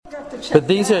But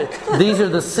these are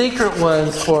the secret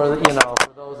ones for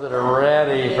those that are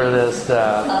ready for this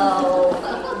stuff.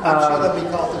 I'm sure they'll be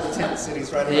called to the tent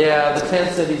cities right now. Yeah, the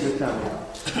tent cities are coming.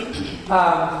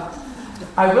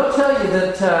 I will tell you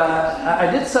that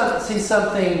I did see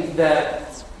something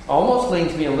that almost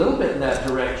leans me a little bit in that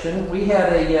direction. We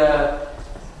had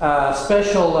a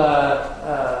special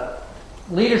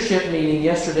leadership meeting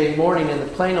yesterday morning in the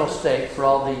Plano Stake for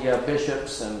all the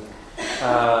bishops and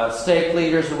stake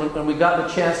leaders, and we got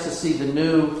the chance to see the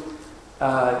new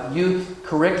youth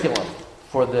curriculum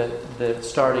for the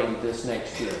starting this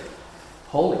next year.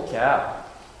 Holy cow!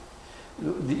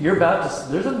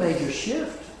 There's a major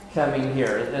shift coming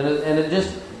here, and it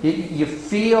just you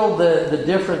feel the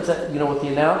difference, with the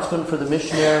announcement for the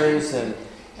missionaries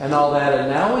and all that, and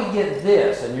now we get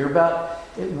this, and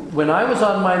when I was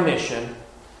on my mission,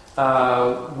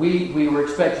 we were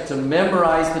expected to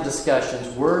memorize the discussions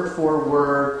word for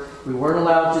word. We weren't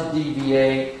allowed to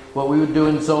deviate. What we would do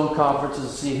in zone conferences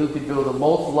is see who could go the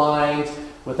most lines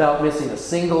without missing a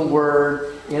single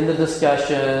word in the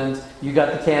discussions. You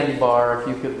got the candy bar if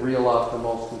you could reel off the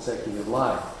most consecutive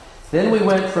lines. Then we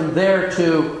went from there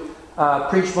to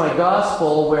Preach My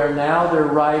Gospel, where now they're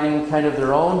writing kind of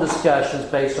their own discussions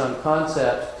based on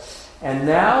concepts. And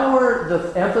now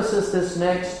the emphasis this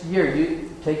next year, you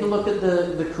take a look at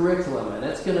the curriculum, and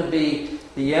it's going to be,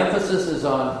 the emphasis is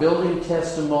on building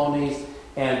testimonies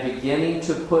and beginning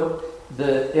to put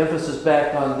the emphasis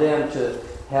back on them to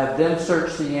have them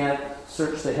search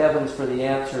the heavens for the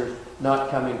answers, not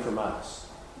coming from us.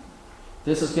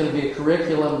 This is going to be a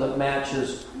curriculum that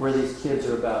matches where these kids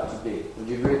are about to be. Would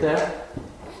you agree with that?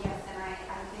 Yes, and I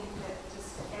think that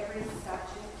just every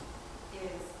subject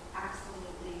is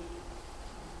absolutely,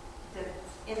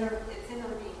 it's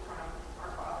interleaved from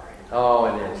our Father. Oh,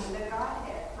 it is. The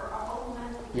Godhead for a whole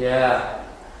month. Yeah.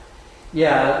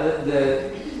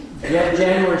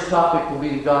 January's topic will be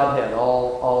the Godhead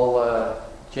all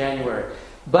January.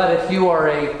 But if you are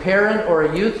a parent or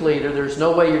a youth leader, there's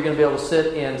no way you're going to be able to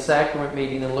sit in sacrament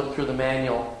meeting and look through the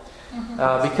manual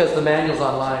because the manual's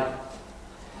online.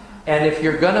 And if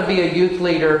you're going to be a youth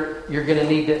leader, you're going to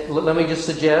need to, let me just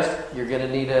suggest, you're going to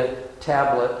need a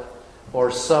tablet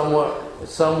or some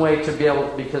way to be able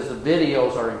to, because the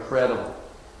videos are incredible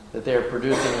that they're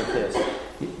producing with this.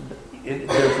 There's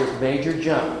this major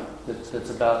jump that's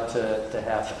about to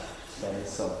happen. Okay,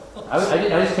 so I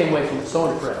just came away from it so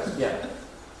impressed. Yeah.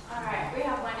 All right, we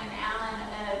have one in Allen.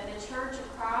 The church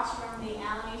across from the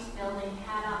Allen East building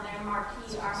had on their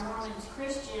marquee, "Our Mormons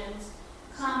Christians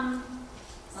come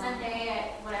Sunday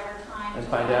at whatever time and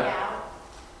to find out."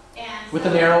 And with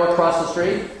an arrow across the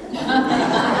street? No.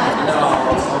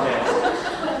 Okay.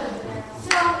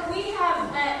 So we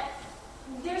have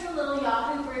there's a little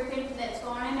Yahoo group that's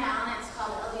going in Allen. It's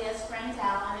called LDS Friends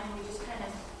Allen, and we just kind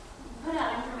of put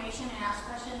out information and ask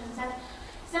questions and stuff.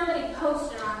 Somebody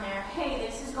posted on there, "Hey,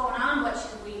 this is going on. What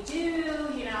should we do?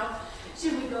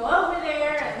 Should we go over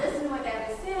there and listen to what they have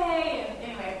to say?" And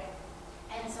anyway,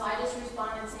 and so I just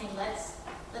responded saying, "Let's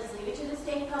leave it to the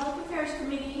State Public Affairs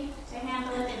Committee to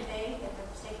handle it if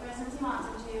the state presidency wants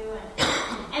them to."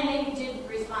 And they did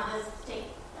respond. The State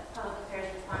Public Affairs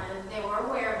responded. They were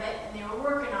aware of it and they were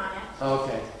working on it.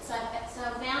 Okay. So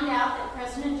I found out that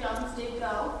President Jones did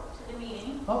go to the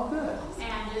meeting. Oh, good.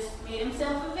 And just made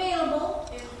himself available.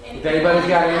 If anybody's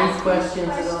got any questions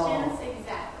at all.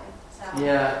 Exactly. So.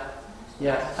 Yeah.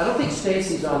 I don't think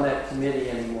Stacy's on that committee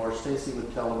anymore. Stacy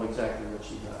would tell them exactly what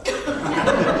she does.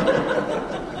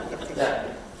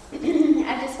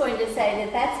 I'm just going to say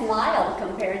that's mild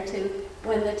compared to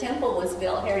when the temple was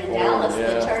built here in Dallas.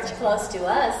 Yeah. The church close to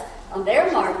us, on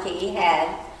their marquee, had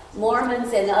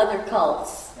Mormons and other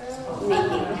cults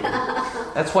meeting.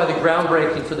 That's why the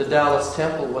groundbreaking for the Dallas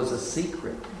temple was a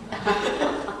secret.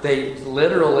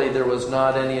 There was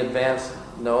not any advance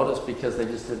notice because they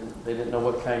didn't know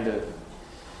what kind of.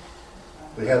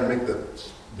 They had to make the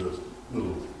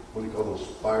little, what do you call those,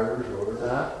 spires or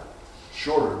whatever,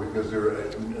 shorter because they were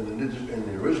in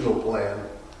the original plan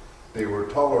they were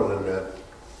taller than that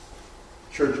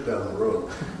church down the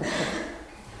road.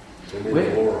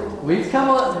 We've come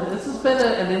on. This has been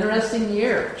an interesting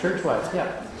year, church-wise.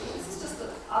 Yeah. This is just an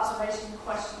observation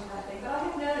question kind of thing, but I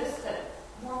have noticed that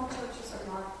Mormon churches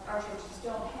or our churches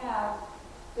don't have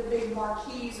the big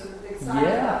marquees or the big signs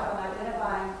up when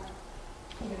identifying.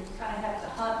 You kind of have to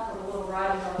hunt for the little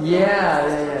writing on the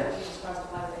Jesus Christ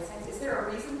of Latter-day Saints. Is there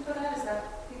a reason for that? Is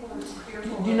that people are just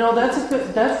fearful?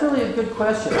 That's really a good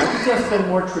question. I think that's been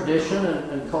more tradition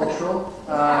and cultural.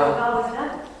 How we've always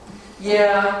done it.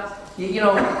 Yeah.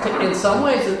 In some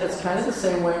ways, it's kind of the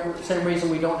same reason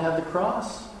we don't have the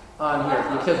cross on here,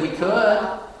 because we could.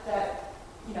 That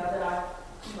I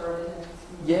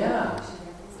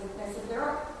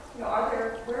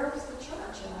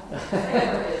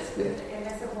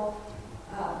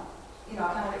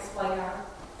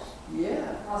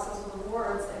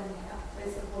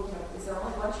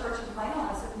one church in Plano?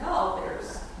 I said, no,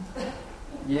 there's.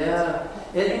 Yeah.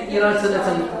 And You know, it's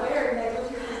aware, a, and they lived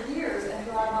here for years and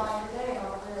drive by every day and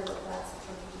over there, that's the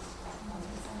church.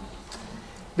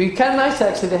 be kind of nice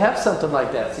actually to have something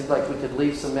like that. Seems like we could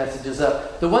leave some messages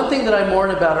up. The one thing that I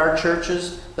mourn about our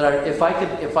churches, that if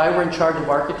I were in charge of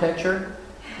architecture,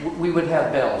 we would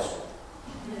have bells.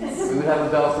 We would have a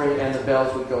belfry and the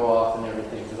bells would go off and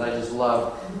everything, because I just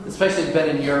love, especially if you've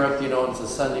been in Europe, you know, it's a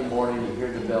Sunday morning, you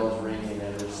hear the bells ringing,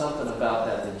 and there's something about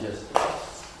that just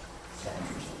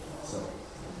captures it. So,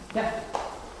 yeah.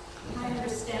 I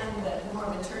understand that the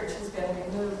Mormon Church has been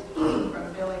removed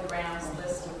from Billy Graham's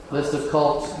list of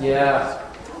cults. Yeah.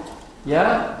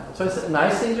 Yeah. So I said,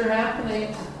 nice things are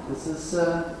happening. This is,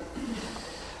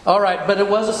 all right, but it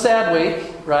was a sad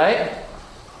week, right?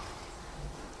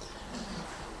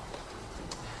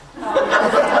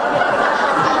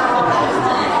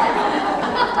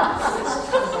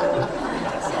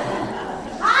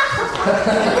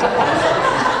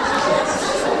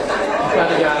 Kind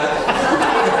of got it.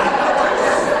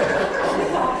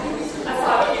 I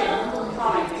saw a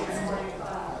comic this morning.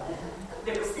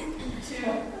 There was two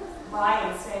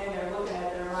Mayans standing there looking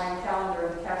at their Mayan calendar,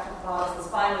 and the caption of the box was,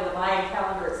 finally the Mayan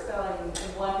calendar is spelling, and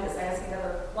one is asking the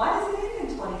other, why does it end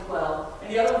in 2012? And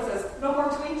the other one says, no more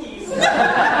Twinkies.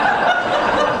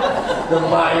 The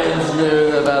Mayans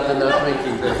knew about the no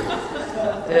Twinkie thing.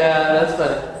 Yeah, that's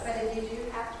funny. But if you do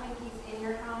have Twinkies in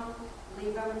your home,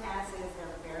 leave them as is.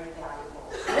 They're very valuable.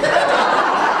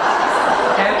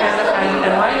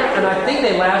 And I think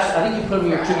they last. I think you put them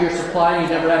in your 2-year supply, and you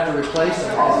never have to replace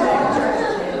them.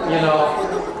 You know,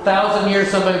 1,000 years,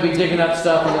 somebody will be digging up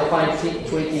stuff, and they'll find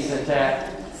Twinkies intact.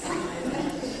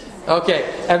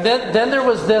 Okay, and then there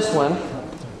was this one.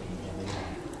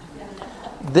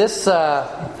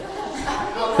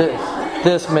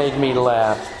 This made me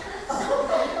laugh.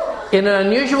 In an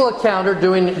unusual encounter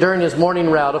during his morning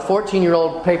route, a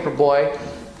 14-year-old paper boy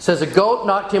says a goat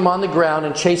knocked him on the ground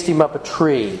and chased him up a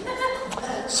tree.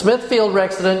 Smithfield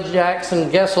resident Jackson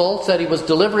Gessel said he was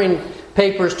delivering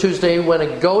papers Tuesday when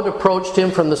a goat approached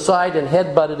him from the side and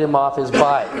headbutted him off his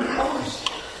bike.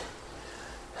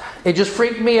 It just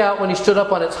freaked me out when he stood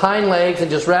up on its hind legs and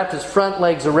just wrapped his front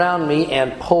legs around me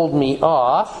and pulled me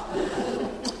off.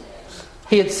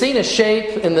 He had seen a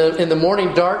shape in the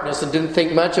morning darkness and didn't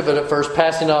think much of it at first,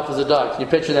 passing off as a dog. Can you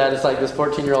picture that? It's like this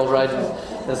 14-year-old riding,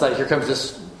 and it's like, here comes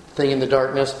this thing in the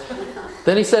darkness.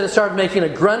 Then he said it started making a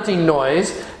grunting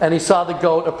noise, and he saw the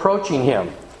goat approaching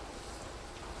him.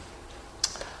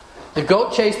 The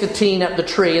goat chased the teen up the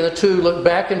tree, and the two looked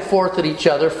back and forth at each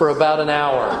other for about an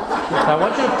hour. Now, I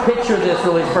want you to picture this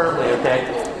really firmly,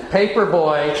 okay? Paper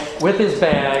boy with his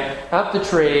bag, up the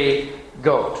tree,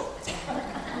 goat.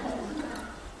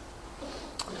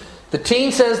 The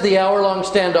teen says the hour-long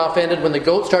standoff ended when the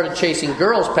goat started chasing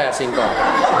girls passing by.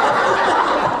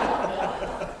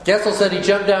 Gessel said he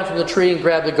jumped down from the tree and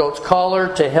grabbed the goat's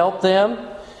collar to help them.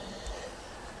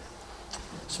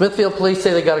 Smithfield police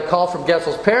say they got a call from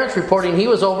Gessel's parents reporting he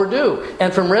was overdue,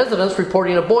 and from residents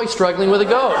reporting a boy struggling with a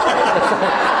goat.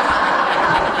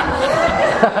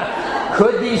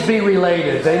 Could these be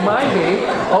related? They might be.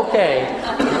 Okay.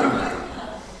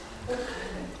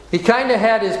 He kind of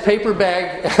had his paper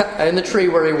bag in the tree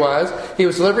where he was. He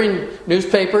was delivering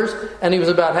newspapers, and he was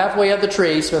about halfway up the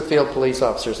tree, Smithfield police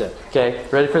officer said. Okay,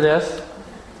 ready for this?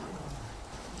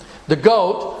 The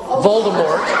goat,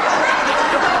 Voldemort.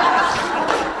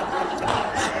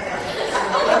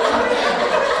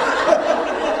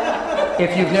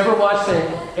 If you've never watched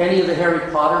any of the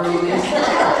Harry Potter movies,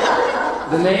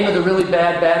 the name of the really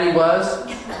bad baddie was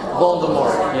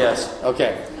Voldemort. Yes,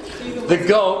 okay. The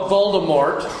goat,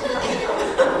 Voldemort,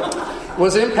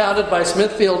 was impounded by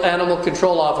Smithfield animal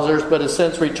control officers but has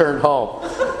since returned home.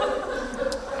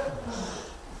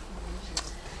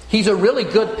 He's a really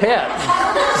good pet.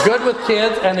 Good with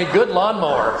kids and a good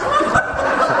lawnmower,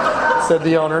 said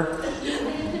the owner.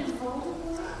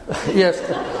 Yes,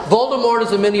 Voldemort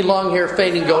is a mini long-haired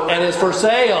fainting goat and is for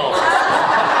sale.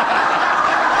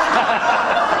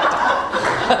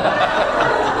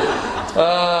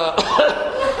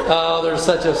 Oh, there's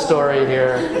such a story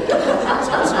here.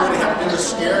 Somebody happened to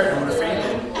scare it and would have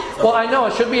fainted. Well, I know,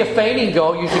 it should be a fainting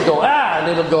goat. You should go, and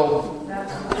it'll go.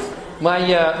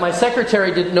 My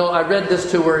secretary didn't know, I read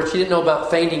this to her, and she didn't know about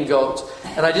fainting goats.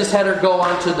 And I just had her go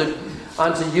onto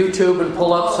YouTube and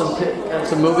pull up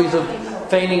some movies of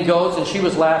fainting goats, and she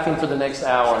was laughing for the next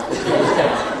hour. She just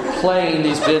kept playing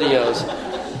these videos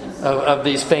of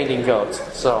these fainting goats.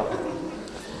 So,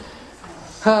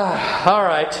 all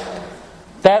right.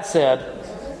 That said,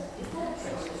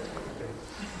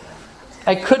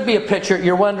 it could be a picture.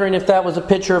 You're wondering if that was a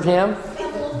picture of him?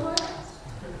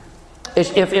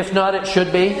 If not, it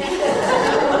should be.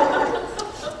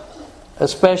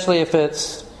 Especially if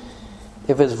it's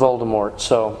Voldemort.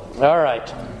 So, all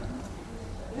right.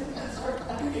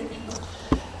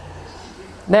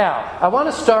 Now, I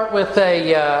want to start with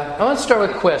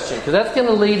a question, because that's going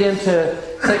to lead into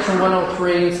section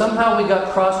 103. Somehow we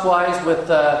got crosswise with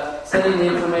sending the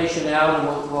information out, and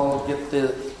we'll get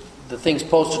the things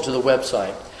posted to the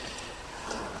website.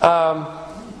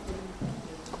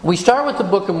 We start with the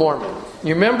Book of Mormon.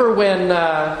 You remember when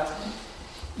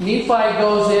Nephi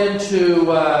goes in to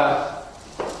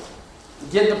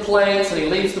get the plates, and he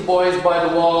leaves the boys by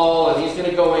the wall, and he's going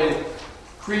to go in,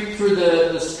 creep through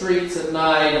the streets at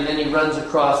night, and then he runs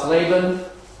across Laban.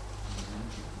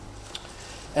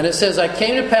 And it says, I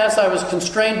came to pass, I was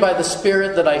constrained by the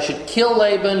Spirit that I should kill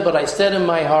Laban, but I said in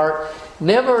my heart,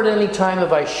 never at any time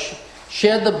have I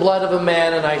shed the blood of a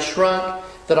man, and I shrunk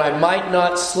that I might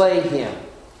not slay him.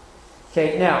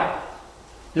 Okay, now,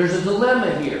 there's a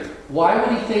dilemma here. Why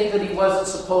would he think that he wasn't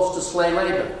supposed to slay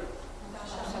Laban?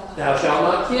 Thou shalt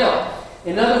not kill.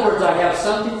 In other words, I have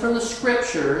something from the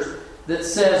Scriptures that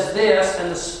says this, and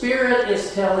the Spirit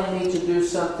is telling me to do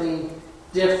something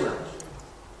different.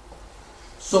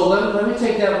 So let me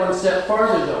take that one step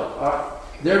farther, though.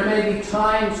 There may be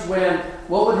times when,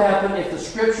 what would happen if the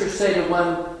Scriptures say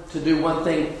to do one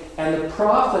thing, and the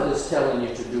prophet is telling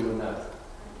you to do another?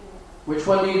 Which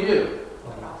one do you do?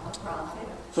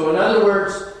 So in other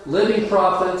words, living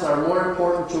prophets are more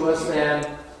important to us than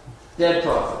dead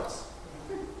prophets.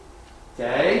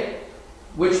 Okay?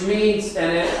 Which means,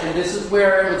 and this is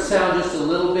where it would sound just a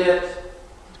little bit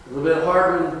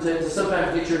harder to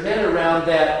sometimes get your head around,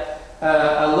 that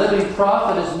a living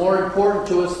prophet is more important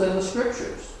to us than the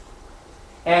Scriptures.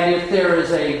 And if there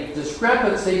is a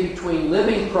discrepancy between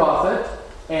living prophet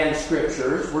and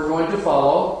Scriptures, we're going to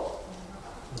follow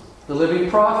the living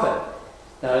prophet.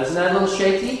 Now, isn't that a little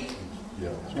shaky? Yeah.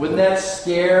 Wouldn't that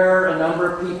scare a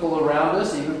number of people around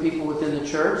us, even people within the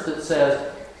church, that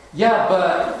says, yeah,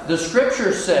 but the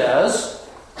Scripture says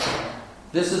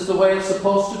this is the way it's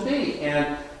supposed to be.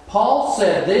 And Paul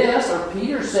said this, or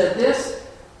Peter said this.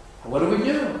 What do we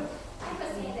do? I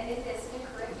would say that in this new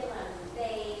curriculum,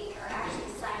 they are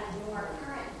actually citing more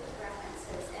current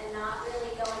references and not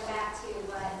really going back to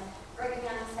what Brigham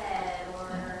Young said or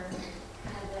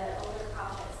kind of the older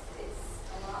prophets. It's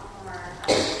a lot more.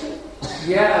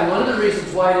 Yeah, and one of the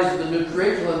reasons why it is the new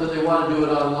curriculum that they want to do it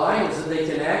online is that they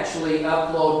can actually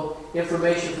upload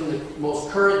information from the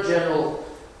most current general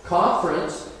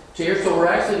conference to here. So we're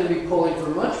actually going to be pulling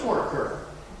from much more current.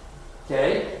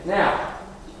 Okay? Now,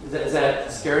 does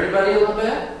that scare anybody a little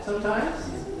bit sometimes?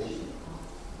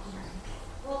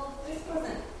 Well, this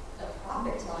wasn't a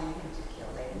prophet telling him to kill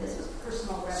Laban. This was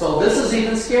personal revelation. So this is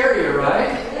even scarier, right?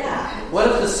 Yeah. What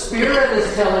if the Spirit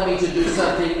is telling me to do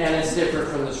something and it's different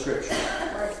from the Scripture?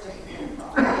 Or it's different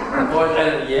from the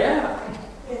prophet. Yeah.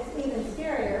 It's even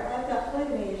scarier. I've got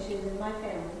polygamy issues in my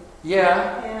family.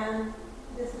 Yeah. And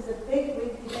this is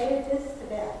we've debated this to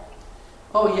death.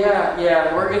 Oh,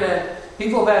 yeah.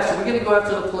 People have asked, are we going to go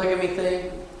after the polygamy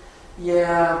thing?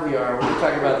 Yeah, we are. We're going to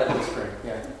talk about that in the spring.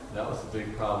 Yeah. That was the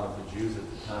big problem with the Jews at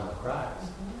the time of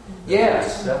Christ.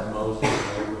 Yes. Except Moses,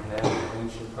 they would have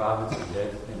ancient prophets and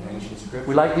dead in ancient scriptures.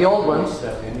 We like the old ones.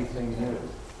 Except anything new.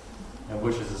 And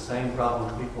which is the same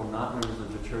problem people not members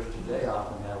of the church today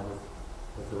often have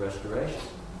with the restoration.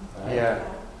 Right? Yeah.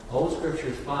 Old scripture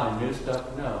is fine, new stuff,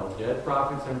 no. Dead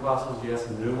prophets and apostles, yes.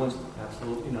 New ones,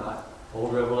 absolutely not.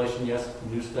 Old revelation, yes.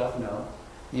 New stuff, no.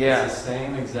 Yeah. It's the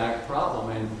same exact problem.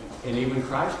 And even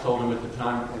Christ told him at the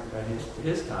time, at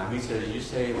his time, he said, you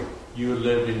say you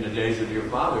lived in the days of your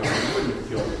fathers, you wouldn't have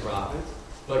killed the prophets,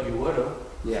 but you would have.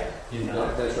 Yeah. You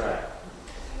know? That's right.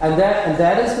 And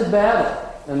that is the battle.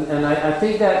 And I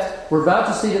think that we're about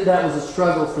to see that was a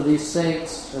struggle for these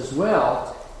saints as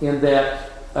well, in that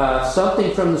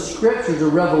something from the Scriptures or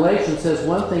Revelation says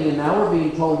one thing, and now we're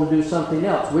being told to do something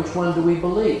else. Which one do we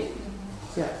believe?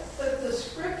 Yeah. But the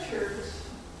Scriptures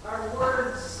are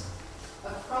words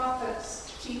of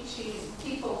prophets teaching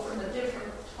people from a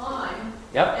different time.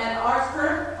 Yep. And our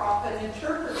current prophet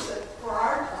interprets it for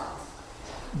our time.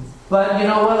 But you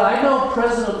know what? I know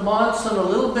President Monson a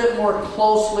little bit more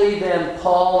closely than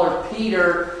Paul or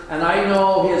Peter, and I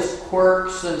know his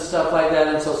quirks and stuff like that.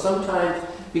 And so sometimes,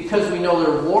 because we know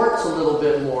their warts a little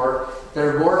bit more,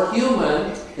 they're more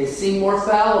human, they seem more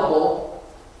fallible,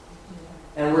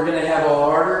 and we're going to have a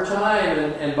harder time.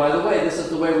 And by the way, this is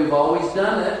the way we've always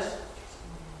done it.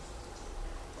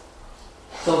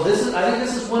 So I think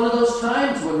this is one of those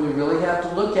times when we really have to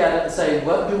look at it and say,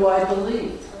 what do I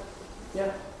believe?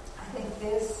 Yeah. I think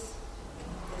this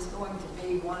is going to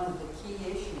be one of the key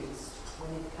issues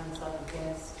when it comes up again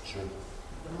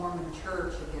the Mormon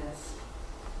Church against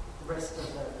the rest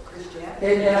of the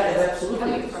Christianity. Absolutely.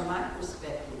 Coming from my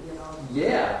perspective,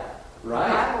 Yeah, right.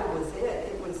 The Bible was it.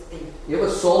 It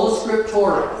was sola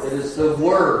scriptura. It is the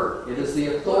word. It is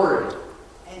the authority.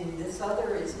 And this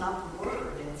other is not the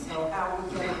word. And so how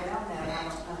we get around that, I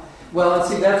don't know. Well,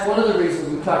 and see, that's one of the reasons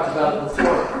we talked about it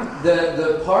before.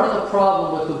 The part of the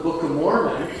problem with the Book of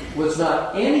Mormon was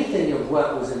not anything of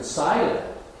what was inside of it.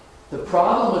 The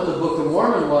problem with the Book of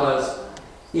Mormon was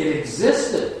it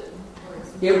existed.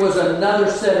 It was another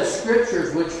set of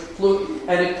scriptures which flew,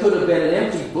 and it could have been an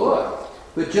empty book.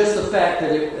 But just the fact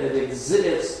that its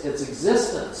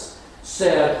existence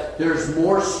said there's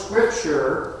more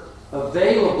scripture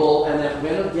available, and that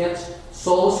went against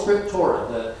sola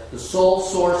scriptura, the sole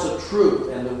source of truth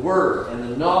and the word and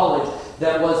the knowledge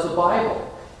that was the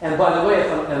Bible. And by the way,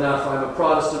 if I'm a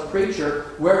Protestant preacher,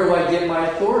 where do I get my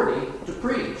authority to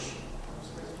preach?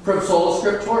 From sola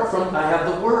scriptura. I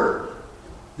have the word.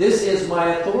 This is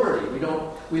my authority.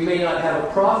 We may not have a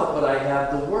prophet, but I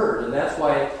have the word, and that's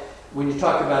why. When you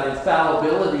talk about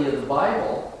infallibility of the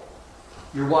Bible,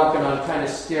 you're walking on kind of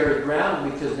scary ground,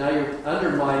 because now you're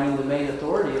undermining the main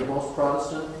authority of most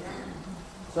Protestant.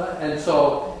 And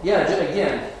so,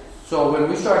 again, so when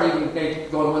we start even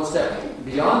going one step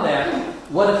beyond that,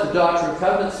 what if the Doctrine and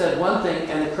Covenants said one thing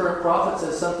and the current prophet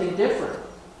says something different?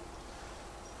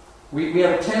 We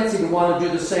have a tendency to want to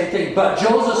do the same thing. But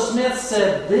Joseph Smith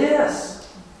said this,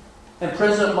 and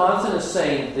President Monson is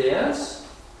saying this.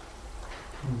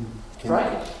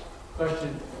 Right.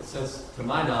 Question, since to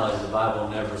my knowledge the Bible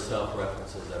never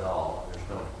self-references at all. There's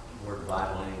no word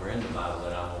Bible anywhere in the Bible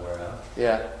that I'm aware of.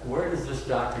 Yeah. Where does this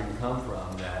doctrine come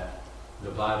from that the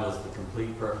Bible is the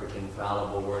complete, perfect,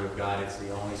 infallible Word of God? It's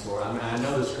the only source. I mean, I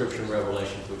know the Scripture in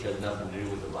Revelations, which has nothing to do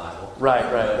with the Bible. Right.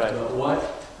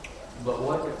 But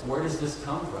where does this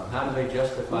come from? How do they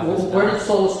justify this? Where did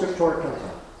sola scriptura come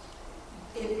from?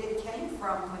 It came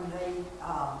from when they...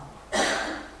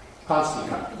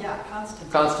 Constantine. Yeah,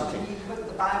 Constantine. Constantine. He put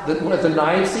the Bible With the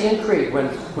Nicene Creed, when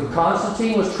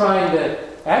Constantine was trying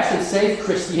to actually save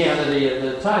Christianity at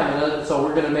the time, and so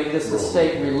we're going to make this the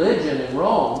state religion in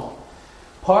Rome.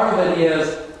 Part of it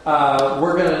is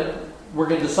we're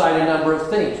going to decide a number of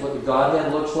things: what the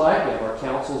Godhead looks like. We have our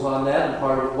councils on that, and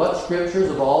part of it, what scriptures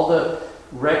of all the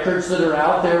records that are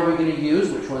out there are we going to use,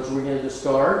 which ones are we going to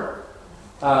discard.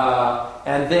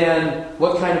 And then,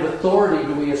 what kind of authority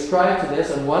do we ascribe to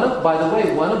this? And by the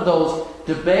way, one of those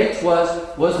debates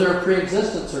was there a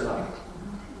pre-existence or not?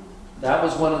 That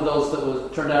was one of those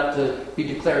that turned out to be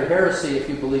declared heresy if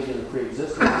you believed in a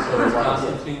pre-existence. So is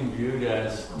Constantine viewed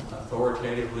as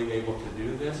authoritatively able to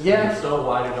do this? Yeah. And so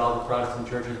why did all the Protestant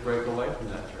churches break away from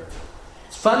that church?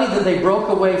 It's funny that they broke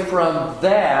away from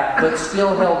that, but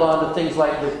still held on to things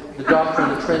like the doctrine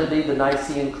of the Trinity, the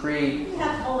Nicene Creed. You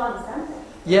have to hold on to something.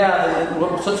 Yeah,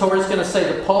 so we're just going to say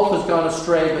the Pope has gone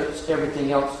astray, but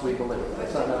everything else we believe.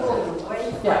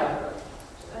 Yeah.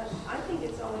 I think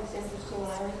it's always interesting when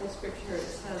I read the scripture. It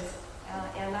says,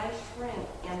 "And I shrink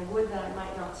and would that I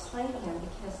might not slay him,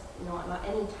 because at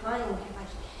any time have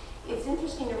I." It's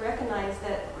interesting to recognize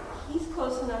that he's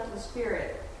close enough to the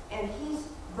Spirit, and he's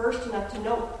versed enough to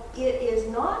know it is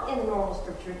not in the normal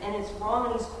scripture, and it's wrong,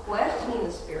 and he's questioning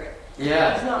the Spirit.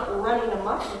 Yeah. He's not running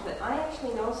amok with it. I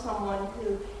actually know someone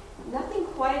who, nothing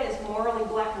quite as morally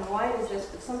black and white as this,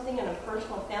 but something in a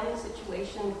personal family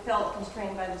situation, felt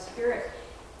constrained by the Spirit,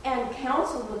 and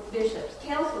counseled with bishops,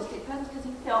 counseled with state presidents, because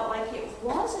he felt like it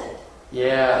wasn't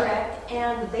correct.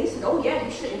 And they said, "Oh yeah,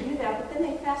 you shouldn't do that." But then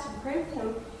they fasted and prayed with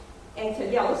him and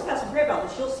said, "Yeah, let's fast and pray about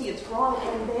this. You'll see it's wrong."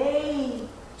 And they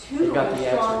too were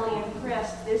strongly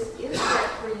impressed. This is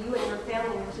correct for you and your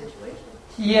family and your situation.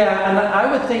 Yeah, and I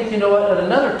would think, at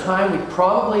another time we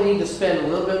probably need to spend a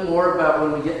little bit more about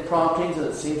when we get promptings and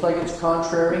it seems like it's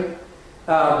contrary.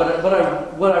 But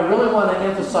what I really want to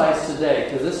emphasize today,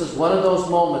 because this is one of those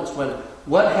moments when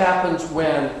what happens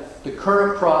when the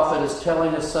current prophet is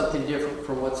telling us something different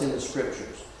from what's in the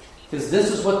Scriptures. Because this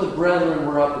is what the brethren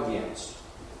were up against.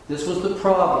 This was the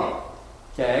problem.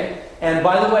 Okay? And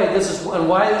by the way, and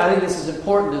why I think this is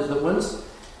important is that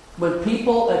when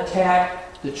people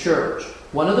attack the church,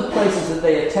 one of the places that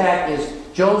they attack is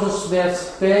Joseph Smith's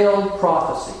failed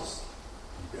prophecies.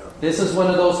 This is one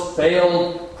of those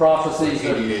failed prophecies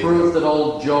that prove that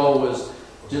old Joe was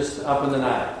just up in the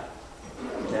night.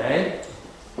 Okay?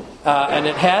 And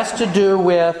it has to do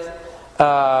with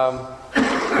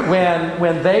when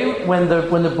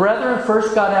the brethren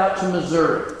first got out to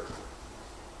Missouri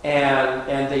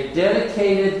and they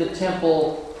dedicated the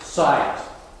temple site.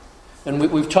 And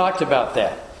we've talked about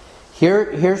that.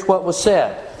 Here's what was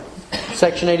said.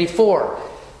 Section 84.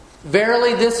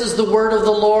 Verily, this is the word of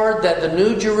the Lord, that the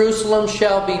new Jerusalem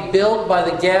shall be built by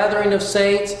the gathering of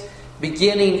saints,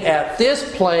 beginning at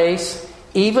this place,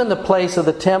 even the place of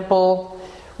the temple.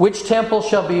 Which temple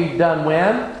shall be done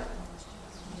when?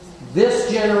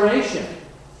 This generation.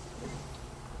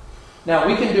 Now,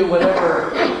 we can do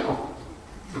whatever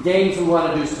games we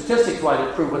want to do statistics-wise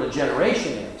to prove what a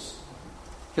generation is.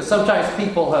 Because sometimes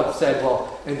people have said,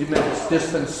 well, and you meant this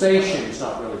dispensation. It's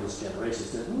not really this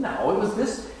generation. No, it was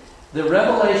this. The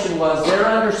revelation was, their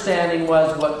understanding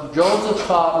was, what Joseph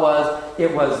taught was,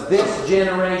 it was this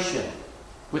generation.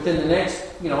 Within the next,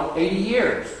 80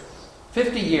 years,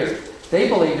 50 years. They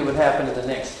believed it would happen in the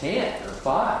next 10 or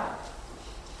 5.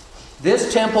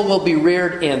 This temple will be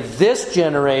reared in this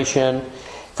generation,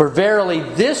 for verily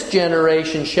this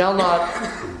generation shall not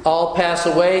all pass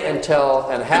away until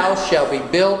an house shall be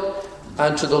built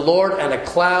unto the Lord, and a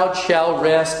cloud shall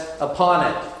rest upon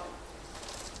it.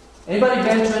 Anybody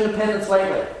been to Independence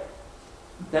lately?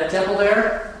 That temple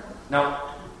there? No.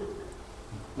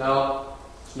 No,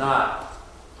 it's not.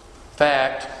 In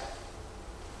fact,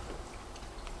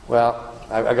 well,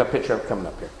 I've got a picture of it coming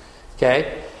up here.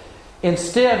 Okay?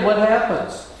 Instead, what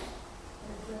happens?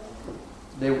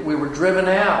 We were driven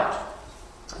out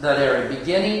that area.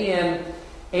 Beginning in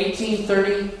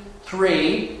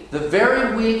 1833, the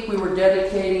very week we were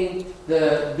dedicating,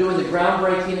 doing the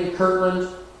groundbreaking in Kirtland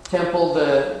Temple,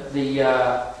 the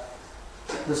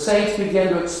saints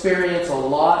began to experience a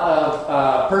lot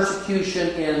of persecution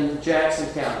in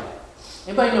Jackson County.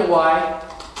 Anybody know why?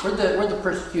 Where'd the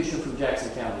persecution from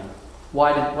Jackson County?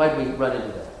 Why did we run into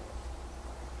that?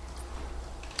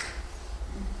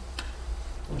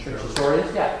 Church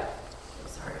historians? Yeah. I'm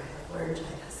sorry, I have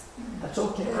laryngitis. That's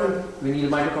okay. We need a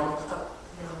microphone?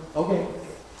 No. Okay.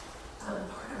 Part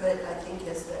of it, I think,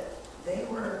 is that they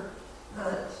were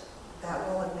not that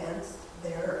well advanced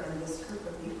there, and this group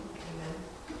of people came in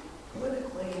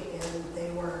politically, and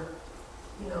they were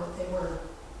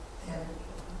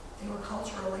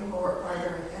culturally more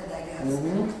farther ahead, I guess,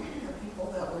 than the people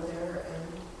that were there,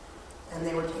 and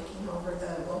they were taking over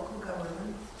the local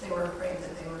government. They were afraid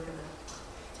that they were going to.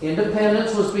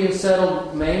 Independence was being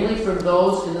settled mainly from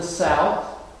those in the South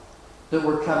that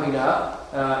were coming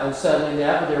up and settling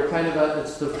that, but they were kind of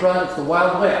it's the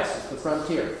Wild West, it's the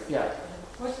frontier. Yeah.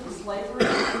 Wasn't slavery?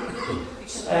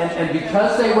 And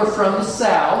because they were from the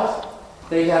South,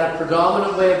 they had a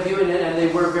predominant way of viewing it, and they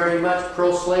were very much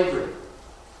pro-slavery.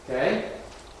 Okay?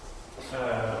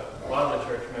 A lot of the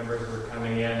church members were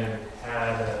coming in and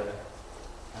had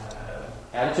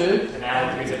attitude? An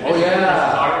attitude that this is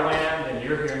our land, and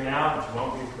you're here now, but you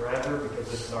won't be forever because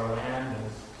this is our land, and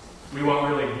we won't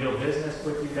really deal business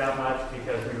with you that much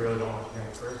because we really don't want you here in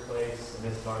the first place, and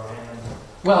this is our land.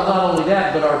 Well, not only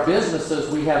that, but our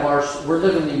businesses, we're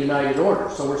living the United Order,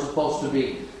 so we're supposed to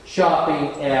be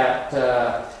shopping at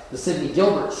the Sidney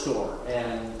Gilbert store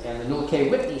and the Newell K.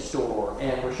 Whitney store,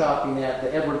 and we're shopping at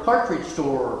the Edward Partridge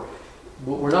store.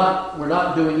 We're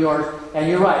not doing yours. And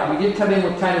you're right, we did come in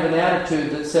with kind of an attitude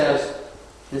that says,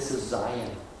 this is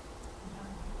Zion.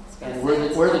 And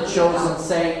we're the chosen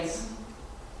saints.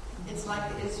 It's like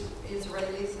the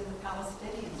Israelis and the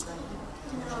Palestinians right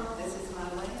now. This is my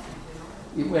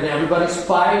land. When everybody's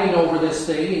fighting over this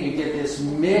thing, and you get this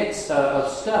mix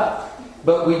of stuff.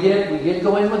 But we did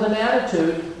go in with an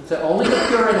attitude that only the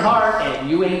pure in heart, and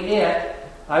you ain't it.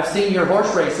 I've seen your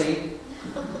horse racing.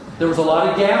 There was a lot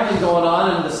of gambling going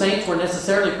on, and the saints were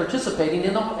necessarily participating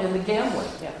in the gambling.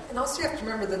 Yeah. And also you have to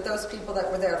remember that those people that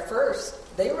were there first,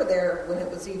 they were there when it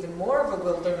was even more of a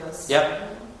wilderness. Yep.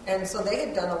 And so they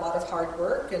had done a lot of hard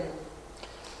work. And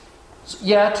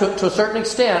yeah, to a certain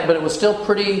extent, but it was still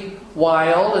pretty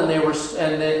wild, and they were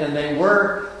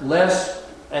less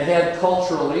ahead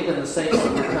culturally than the saints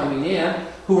that were coming in,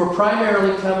 who were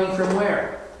primarily coming from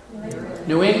where?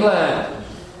 New England.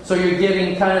 So you're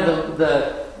getting kind of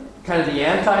the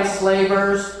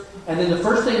anti-slavers, and then the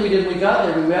first thing we did when we got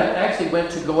there, we actually went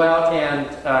to go out and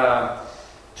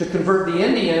to convert the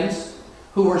Indians,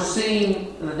 who were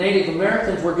seeing the Native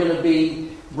Americans were going to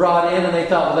be brought in, and they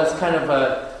thought, well, that's kind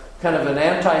of an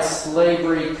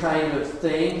anti-slavery kind of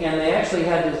thing, and they actually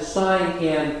had to sign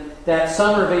in that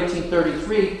summer of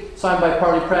 1833, signed by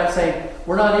Parley Pratt, saying,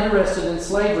 we're not interested in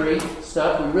slavery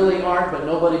stuff, we really aren't, but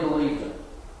nobody believed it,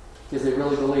 because they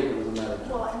really believed it was a matter of time.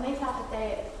 Well, and they thought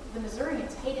that the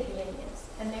Missourians hated the Indians,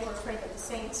 and they were afraid that the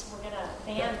saints were going to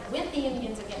band with the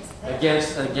Indians against them.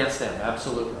 Against them,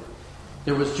 absolutely.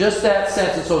 There was just that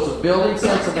sense, and so it's a building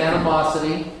sense of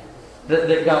animosity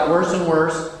that got worse and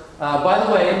worse. By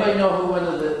the way, anybody know who one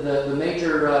of the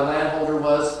major landholder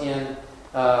was in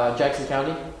Jackson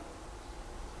County?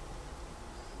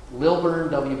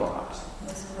 Lilburn W. Boggs.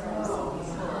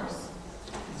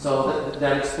 So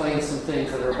that explains some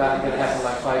things that are about going to happen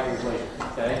like 5 years later.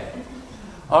 Okay?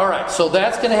 All right, so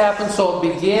that's going to happen. So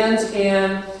it begins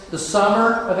in the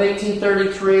summer of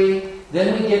 1833.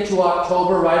 Then we get to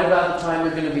October, right about the time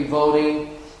they're going to be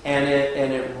voting, and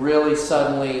it really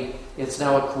suddenly, it's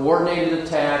now a coordinated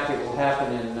attack. It will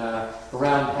happen in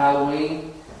around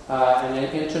Halloween and then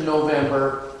into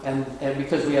November, and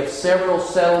because we have several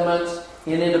settlements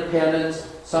in Independence,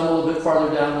 some a little bit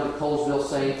farther down where the Colesville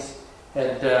Saints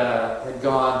had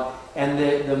gone, and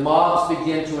the mobs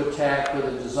begin to attack with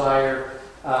a desire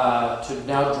to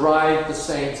now drive the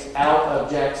Saints out of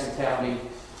Jackson County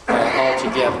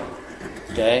altogether.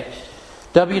 Okay?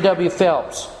 W.W.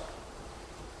 Phelps,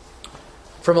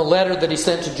 from a letter that he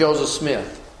sent to Joseph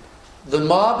Smith. The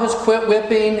mob has quit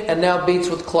whipping and now beats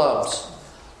with clubs.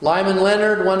 Lyman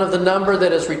Leonard, one of the number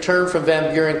that has returned from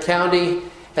Van Buren County,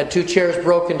 had 2 chairs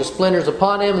broken to splinters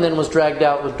upon him and then was dragged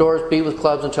out with doors, beat with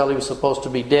clubs until he was supposed to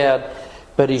be dead,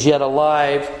 but he's yet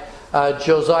alive.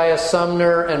 Josiah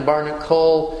Sumner and Barnett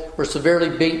Cole were severely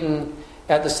beaten.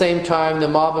 At the same time, the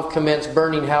mob have commenced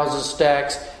burning houses,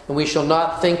 stacks, and we shall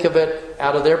not think of it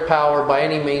out of their power by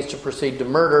any means to proceed to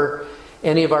murder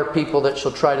any of our people that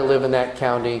shall try to live in that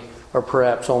county, or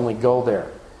perhaps only go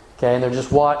there. Okay, and they're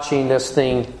just watching this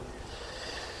thing.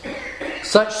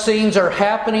 Such scenes are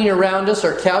happening around us,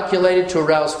 are calculated to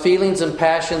arouse feelings and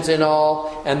passions in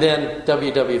all, and then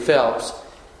W.W. Phelps,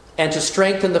 and to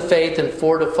strengthen the faith and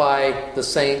fortify the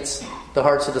saints, the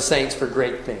hearts of the saints for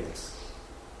great things.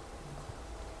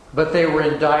 But they were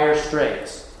in dire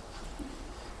straits.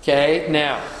 Okay,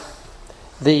 now,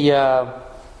 the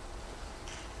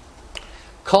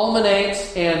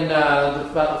culminates in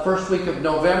about the first week of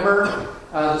November.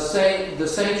 The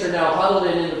saints are now huddled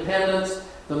in Independence.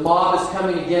 The mob is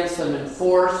coming against them in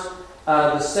force.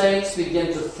 The saints begin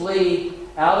to flee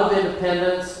out of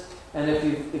Independence. And if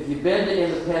you've been to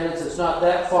Independence, it's not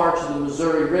that far to the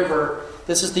Missouri River.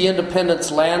 This is the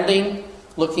Independence Landing,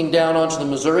 looking down onto the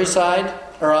Missouri side,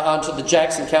 or onto the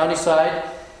Jackson County side.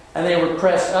 And they were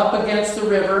pressed up against the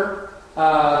river.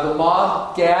 The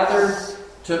mob gathered,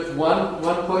 took one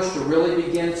push to really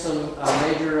begin some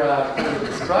major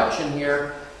destruction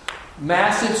here.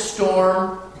 Massive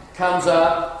storm comes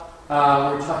up.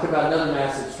 We're talking about another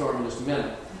massive storm in just a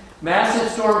minute. Massive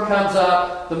storm comes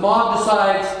up. The mob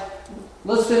decides,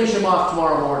 let's finish him off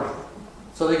tomorrow morning.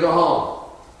 So they go home.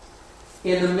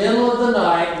 In the middle of the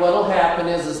night, what will happen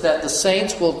is that the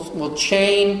saints will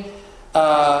chain,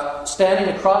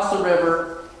 standing across the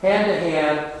river, hand to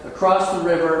hand, across the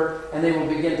river, and they will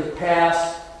begin to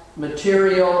pass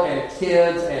material and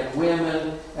kids and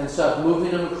women and stuff,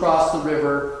 moving them across the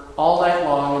river all night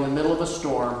long in the middle of a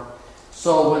storm.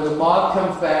 So when the mob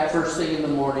comes back first thing in the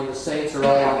morning, the saints are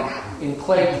all in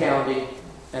Clay County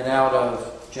and out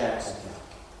of Jackson County.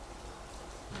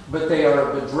 But they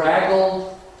are a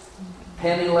bedraggled,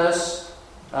 penniless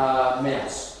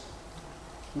mess,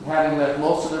 having left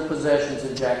most of their possessions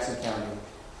in Jackson County,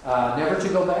 never to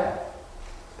go back.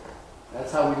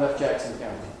 That's how we left Jackson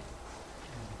County.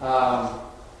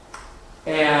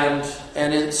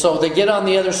 So they get on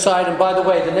the other side. And by the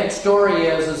way, the next story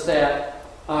is that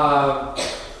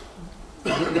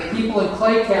the people in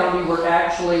Clay County were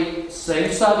actually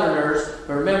same Southerners.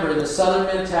 But remember, in the Southern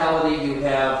mentality,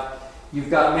 you've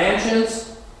got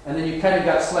mansions, and then you kind of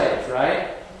got slaves,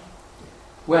 right?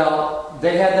 Well,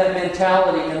 they had that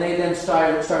mentality, and they then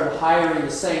started hiring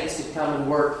the saints to come and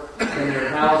work in their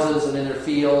houses and in their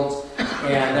fields,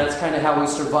 and that's kind of how we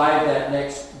survived that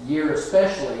next year,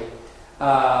 especially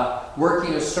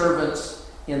working as servants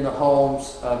in the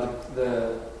homes of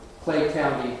the Clay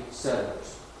County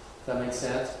settlers. Does that make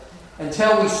sense?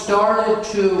 Until we started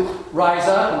to rise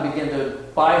up and begin to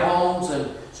buy homes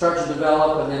and start to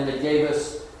develop, and then they gave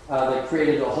us, they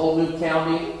created a whole new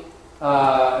county.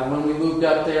 And when we moved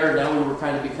up there, now we were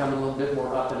kind of becoming a little bit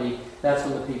more uppity. That's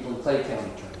when the people in Clay County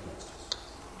turned against us.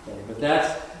 Okay, but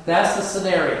that's the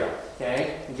scenario.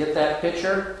 Okay, you get that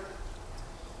picture?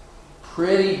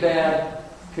 Pretty bad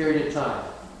period of time.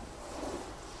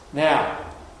 Now,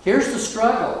 here's the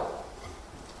struggle.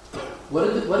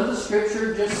 What did the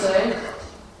scripture just say?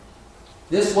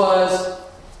 This was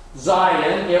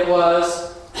Zion. It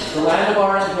was the land of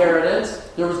our inheritance.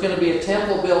 There was going to be a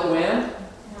temple built when?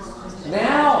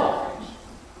 Now.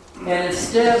 And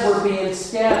instead we're being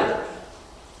scattered.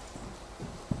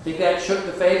 Think that shook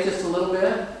the faith just a little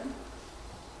bit?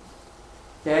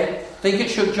 Okay? Think it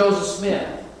shook Joseph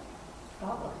Smith?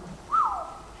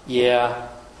 Yeah.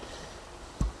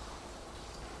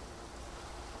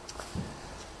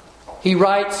 He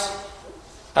writes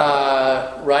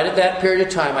right at that period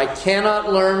of time, I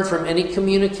cannot learn from any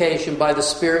communication by the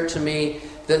Spirit to me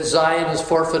that Zion has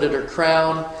forfeited her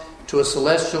crown to a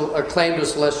celestial, or claim to a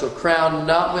celestial crown,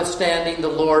 notwithstanding the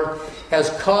Lord has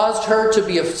caused her to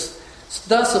be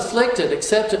thus afflicted,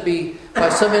 except it be by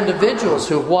some individuals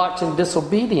who have walked in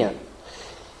disobedience.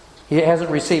 He hasn't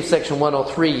received section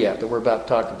 103 yet that we're about to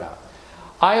talk about.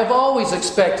 I have always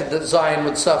expected that Zion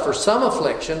would suffer some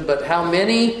affliction, but how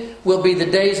many will be the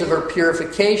days of her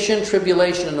purification,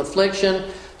 tribulation, and affliction?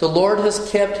 The Lord has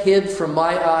kept hid from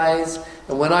my eyes,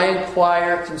 and when I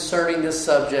inquire concerning this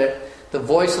subject, the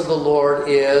voice of the Lord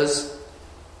is,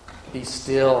 be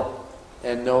still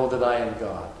and know that I am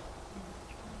God.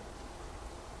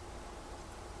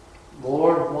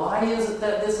 Lord, why is it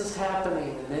that this is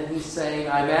happening? And then he's saying,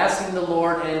 I'm asking the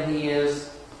Lord, and he is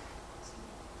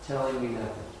telling me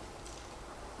nothing.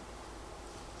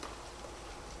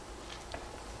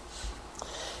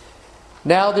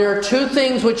 Now there are two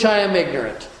things which I am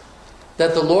ignorant,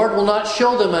 that the Lord will not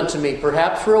show them unto me,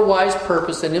 perhaps for a wise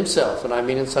purpose in himself, and I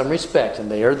mean in some respect, and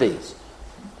they are these.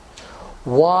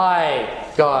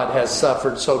 Why God has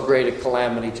suffered so great a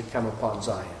calamity to come upon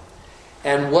Zion,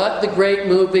 and what the great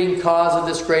moving cause of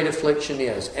this great affliction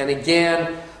is, and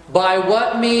again, by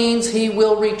what means he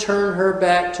will return her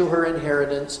back to her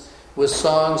inheritance with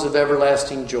songs of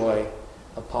everlasting joy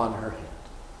upon her head.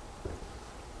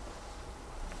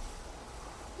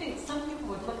 I think some people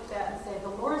would look at that and say, the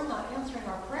Lord's not answering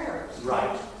our prayers.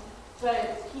 Right.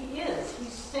 But he is.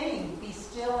 He's saying, be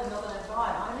still and know that I'm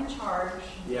God. I'm in charge.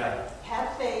 Yeah.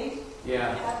 Have faith.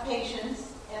 Yeah. Have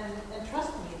patience and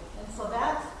trust me. And so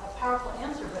that's a powerful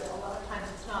answer, but a lot of times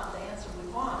it's not the answer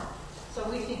we want. So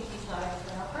we think he's not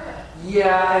answering our prayer.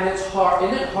 Yeah, and it's hard.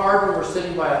 Isn't it hard when we're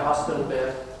sitting by a hospital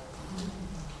bed?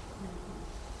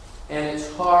 And it's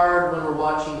hard when we're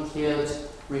watching kids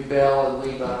rebel and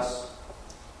leave us.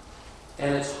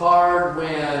 And it's hard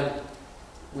when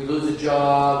we lose a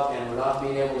job and we're not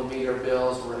being able to meet our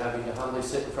bills. We're having to humbly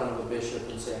sit in front of a bishop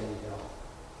and say, I need help.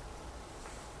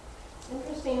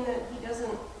 Interesting that he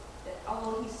doesn't,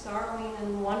 although he's sorrowing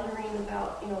and wondering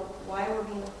about, why we're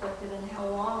being afflicted and how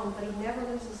long, but he never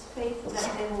loses faith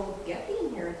that they will get the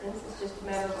inheritance. It's just a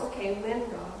matter of, okay, when,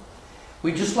 God?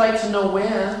 We'd just like to know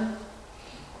when.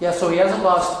 Yeah, so he hasn't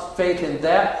lost faith in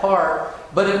that part,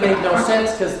 but it made no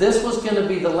sense because this was going to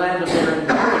be the land of their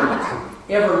inheritance,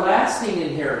 everlasting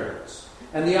inheritance.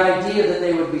 And the idea that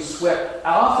they would be swept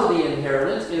off of the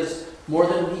inheritance is more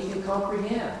than he can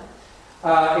comprehend.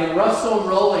 In Rough Stone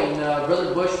Rolling,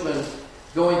 Brother Bushman,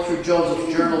 going through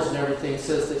Joseph's journals and everything,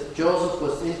 says that Joseph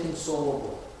was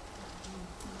inconsolable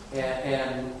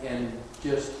and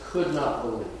just could not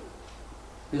believe.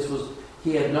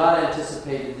 He had not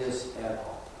anticipated this at all.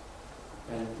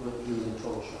 And he was in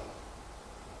total shock.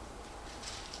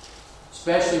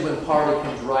 Especially when Parley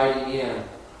comes riding in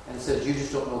and says, you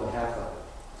just don't know the half of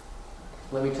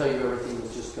it. Let me tell you everything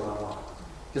that's just gone on.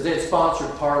 Because they had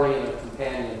sponsored Parley and a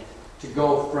companion to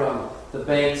go from the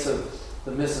banks of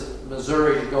the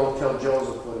Missouri to go tell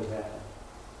Joseph what had happened.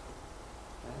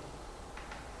 Okay?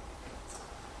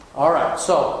 All right,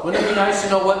 so wouldn't it be nice to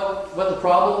know what the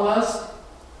problem was?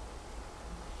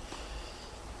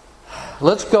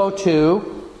 Let's go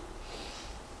to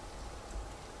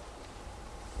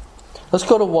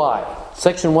Y,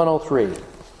 section 103.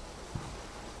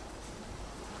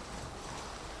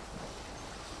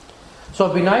 So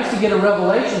it'd be nice to get a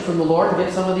revelation from the Lord and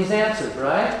get some of these answers,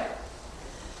 right?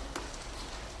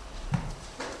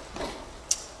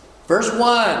 Verse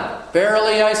 1,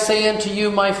 verily I say unto you,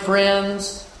 my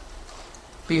friends,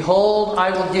 behold,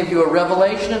 I will give you a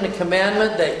revelation and a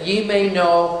commandment that ye may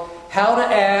know how to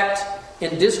act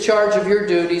in discharge of your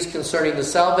duties concerning the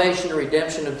salvation and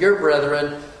redemption of your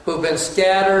brethren who have been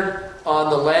scattered on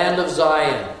the land of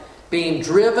Zion, being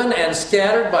driven and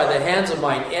scattered by the hands of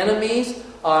mine enemies,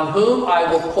 on whom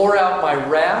I will pour out my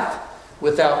wrath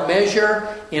without measure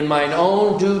in mine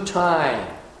own due time.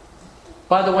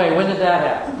 By the way, when did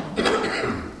that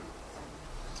happen?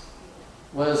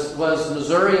 Was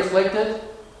Missouri afflicted?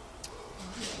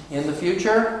 In the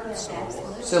future? Yes,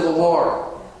 absolutely. Civil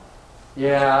War.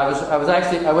 Yeah, I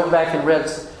went back and read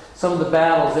some of the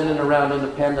battles in and around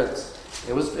Independence.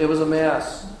 It was a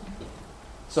mess.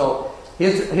 So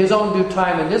his own due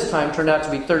time and this time turned out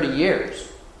to be 30 years.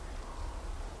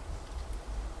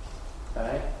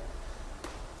 Okay.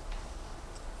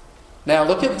 Now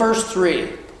look at verse 3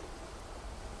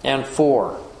 and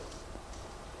 4.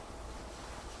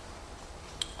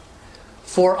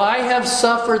 For I have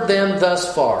suffered them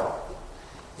thus far,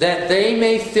 that they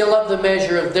may fill up the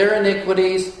measure of their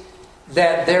iniquities,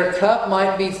 that their cup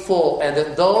might be full, and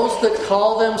that those that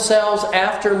call themselves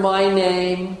after my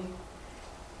name,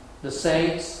 the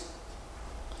saints,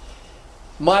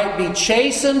 might be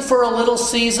chastened for a little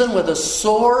season with a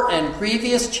sore and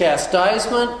grievous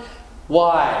chastisement.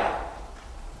 Why?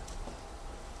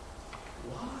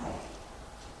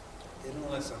 Didn't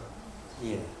listen.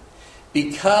 Yeah.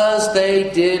 Because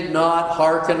they did not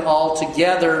hearken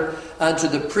altogether unto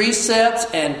the precepts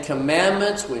and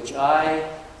commandments which I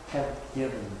have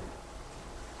given them.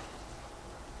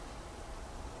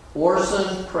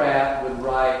 Orson Pratt would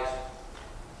write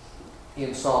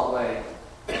in Salt Lake,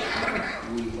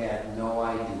 we had no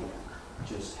idea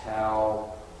just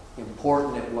how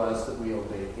important it was that we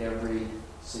obeyed every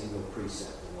single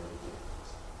precept the Lord had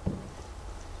given us.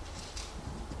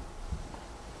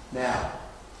 Now,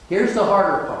 here's the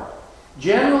harder part.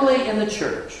 Generally in the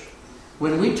church,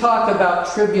 when we talk about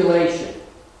tribulation,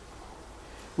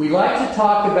 we like to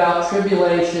talk about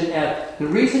tribulation, and the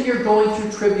reason you're going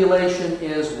through tribulation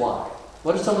is why?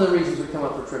 What are some of the reasons we come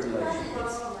up for tribulation?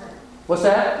 What's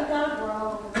that?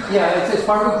 Yeah, it's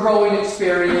part of a growing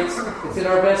experience. It's in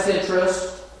our best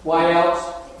interest. Why else?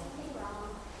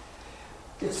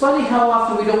 It's funny how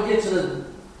often we don't get to the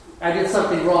I did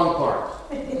something wrong part.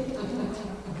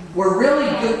 We're really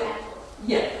good.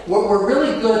 Yeah, we're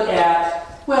really good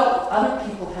at, well, other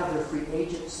people have their free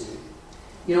agency.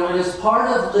 You know, and as part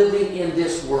of living in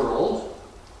this world,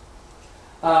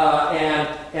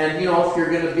 and you know, if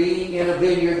you're going to be in a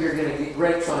vineyard, you're going to get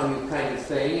grapes on you kind of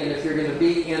thing. And if you're going to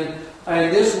be in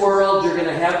this world, you're going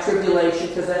to have tribulation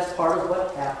because that's part of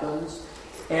what happens.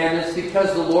 And it's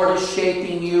because the Lord is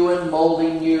shaping you and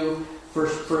molding you for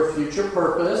a future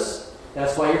purpose.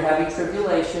 That's why you're having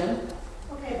tribulation.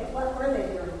 Okay, but what were they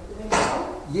doing? Did they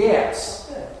know?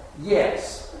 Yes.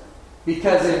 Yes.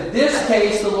 Because in this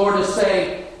case, the Lord is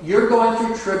saying, you're going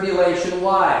through tribulation.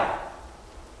 Why?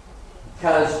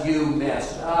 Because you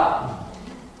messed up.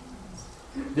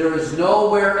 There is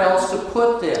nowhere else to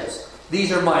put this.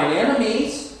 These are mine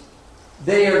enemies.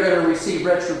 They are going to receive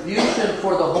retribution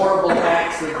for the horrible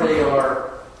acts that they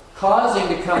are causing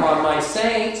to come on my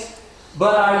saints.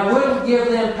 But I wouldn't give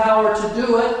them power to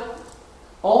do it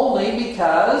only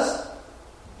because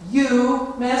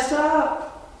you messed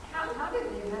up. How did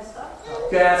they mess up?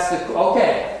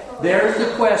 Okay, there's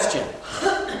the question.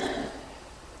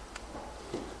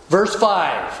 Verse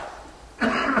 5.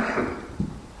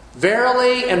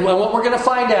 Verily, and what we're going to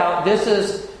find out, this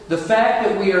is the fact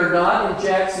that we are not in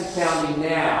Jackson County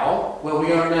now, well,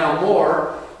 we are now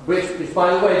more, which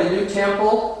by the way, the new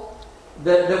temple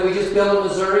that we just built in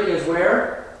Missouri is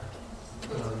where?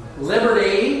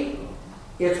 Liberty.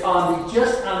 It's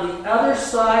just on the other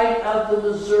side of the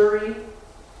Missouri,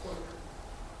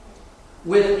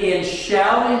 within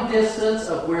shouting distance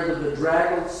of where the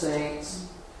bedraggled saints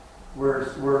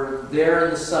were there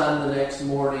in the sun the next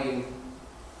morning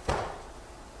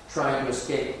trying to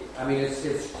escape. I mean,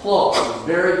 it's close. It's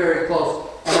very, very close.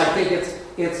 And I think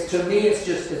it's to me,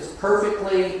 it's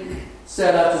perfectly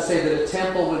set up to say that a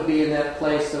temple would be in that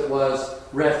place that was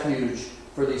refuge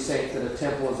for these saints, that a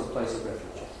temple is a place of refuge.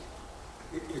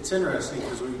 It's interesting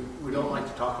because we don't like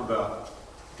to talk about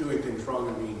doing things wrong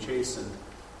and being chastened.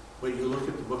 But you look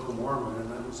at the Book of Mormon,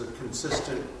 and that was a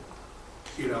consistent,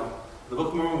 the Book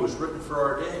of Mormon was written for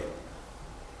our day.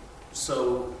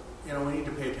 So, we need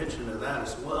to pay attention to that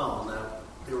as well, and that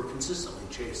they were consistently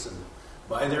chastened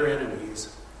by their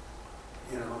enemies,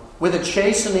 with a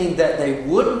chastening that they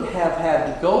wouldn't have had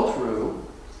to go through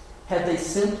had they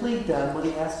simply done what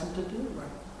he asked them to do. Right.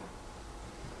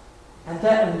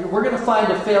 And we're going to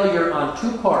find a failure on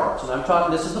two parts. And I'm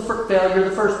talking, this is the failure,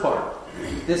 the first part.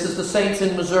 This is the saints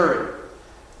in Missouri.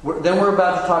 Then we're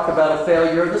about to talk about a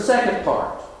failure of the second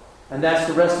part. And that's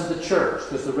the rest of the church,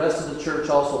 because the rest of the church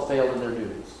also failed in their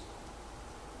duties.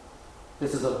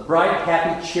 This is a bright,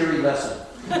 happy, cheery lesson.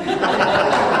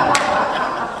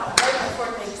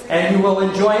 And you will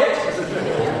enjoy it.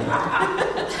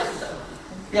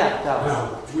 Yeah,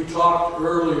 now, we talked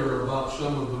earlier about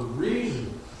some of the reasons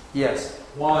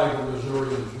why the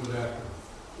Missourians would act.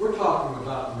 We're talking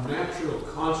about natural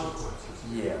consequences.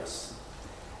 Yes.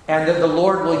 And that the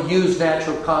Lord will use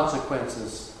natural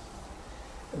consequences.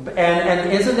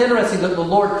 And isn't it interesting that the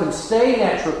Lord can say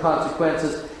natural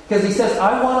consequences because he says,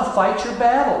 I want to fight your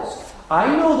battles.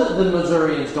 I know that the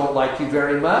Missourians don't like you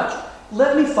very much.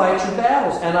 Let me fight your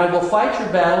battles. And I will fight your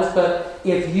battles, but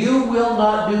if you will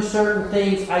not do certain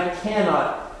things, I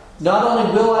cannot. Not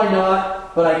only will I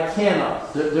not, but I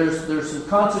cannot. There's some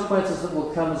consequences that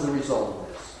will come as a result of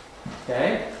this.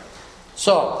 Okay?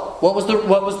 So, what was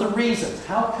the reason?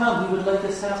 How come he would let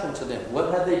this happen to them?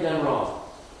 What had they done wrong?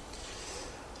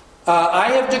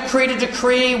 I have decreed a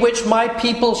decree which my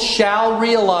people shall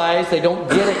realize. They don't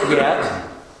get it yet.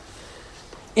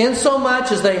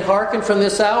 Insomuch as they hearken from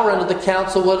this hour unto the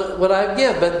counsel what I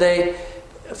give.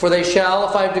 For they shall,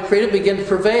 if I have decreed it, begin to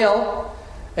prevail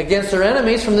against their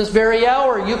enemies from this very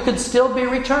hour. You could still be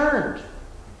returned.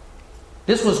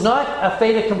 This was not a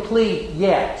fait accompli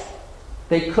yet.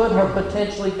 They could have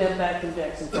potentially been back in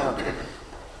Jackson County.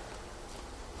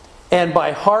 And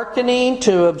by hearkening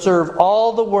to observe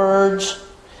all the words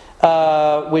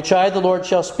which I, the Lord,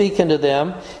 shall speak unto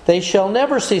them, they shall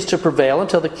never cease to prevail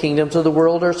until the kingdoms of the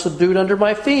world are subdued under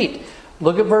my feet.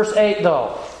 Look at verse 8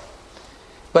 though.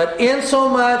 But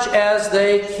insomuch as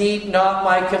they keep not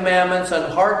my commandments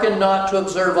and hearken not to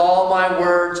observe all my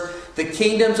words, the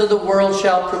kingdoms of the world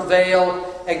shall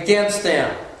prevail against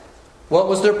them. What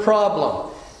was their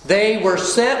problem? They were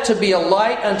sent to be a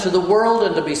light unto the world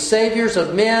and to be saviors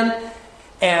of men.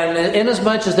 And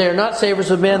inasmuch as they are not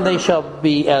saviors of men, they shall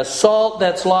be as salt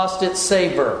that's lost its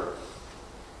savor.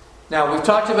 Now, we've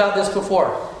talked about this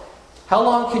before. How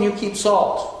long can you keep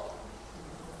salt?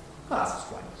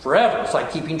 Forever. It's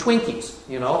like keeping Twinkies.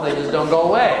 You know, they just don't go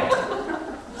away.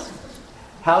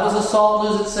 How does the salt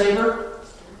lose its savor?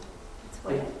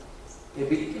 It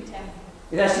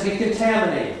has to be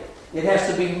contaminated. It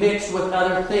has to be mixed with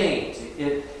other things.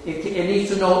 It needs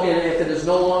to know if it is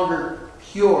no longer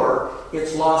pure,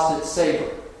 it's lost its savor.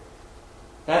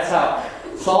 That's how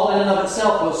salt in and of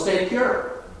itself will stay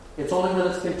pure. It's only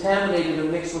when it's contaminated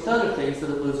and mixed with other things that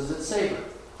it loses its savor.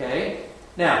 Okay?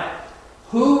 Now,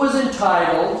 who was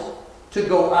entitled to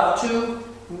go up to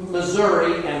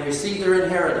Missouri and receive their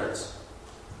inheritance?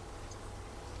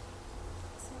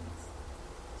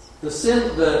 The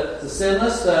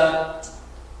sinless, the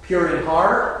pure in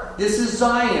heart. This is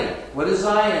Zion. What is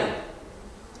Zion?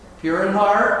 Pure in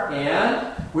heart,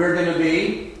 and we're going to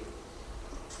be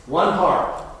one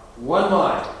heart, one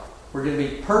mind. We're going to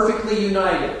be perfectly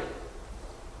united.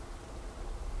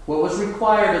 What was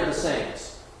required of the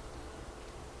saints?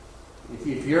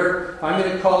 If I'm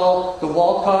going to call the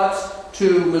Walcotts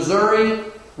to Missouri,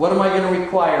 what am I going to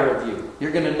require of you?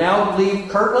 You're going to now leave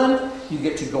Kirtland. You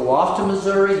get to go off to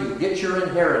Missouri. You get your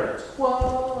inheritance.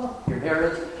 Whoa, your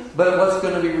inheritance. But what's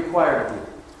going to be required of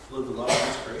you? Live the law of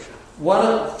consecration.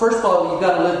 First of all, you've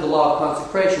got to live the law of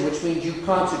consecration, which means you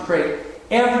consecrate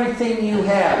everything you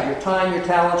have, your time, your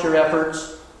talents, your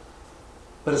efforts,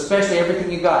 but especially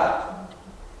everything you got.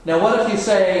 Now, what if you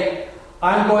say,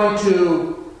 I'm going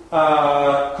to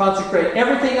consecrate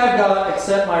everything I've got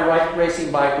except my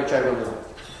racing bike, which I really like.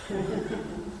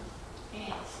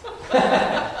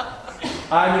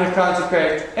 I'm going to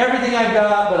consecrate everything I've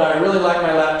got, but I really like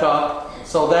my laptop,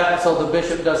 so the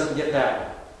bishop doesn't get that one.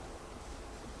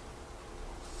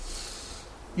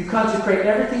 You consecrate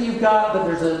everything you've got, but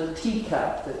there's a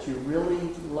teacup that you really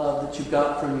love that you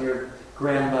got from your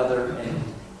grandmother, and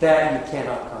that you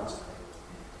cannot consecrate.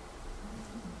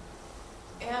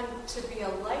 And to be a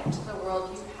light to the world,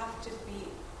 you have to be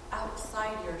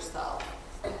outside yourself.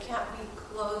 You can't be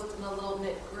closed in a little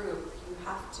knit group. You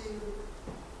have to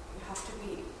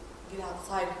get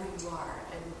outside who you are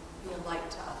and be a light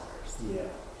to others. Yeah.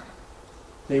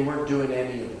 They weren't doing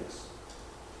any of this.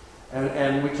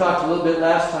 And we talked a little bit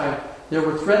last time. There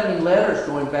were threatening letters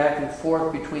going back and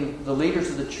forth between the leaders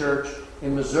of the church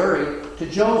in Missouri to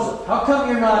Joseph. How come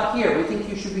you're not here? We think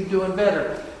you should be doing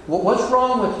better. What's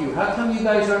wrong with you? How come you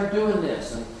guys aren't doing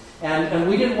this? And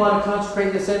we didn't want to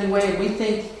consecrate this anyway. And we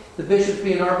think the bishop's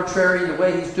being arbitrary in the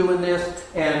way he's doing this.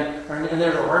 And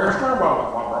there's a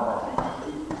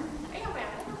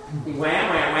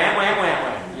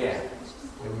yeah.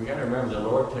 And we got to remember the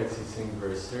Lord takes these things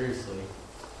very seriously.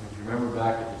 If you remember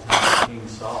back at the time of King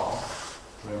Saul,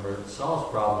 remember Saul's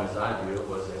problem, as I view it,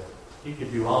 was that he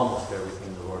could do almost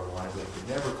everything the Lord wanted, but he could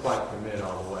never quite commit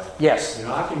all the way. Yes. You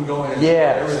know, I can go in and do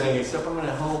everything except I'm going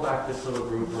to hold back this little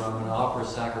group, or I'm going to offer a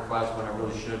sacrifice when I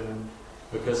really shouldn't,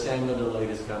 because Samuel delayed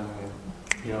is coming in.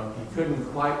 You know, he couldn't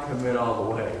quite commit all the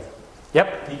way.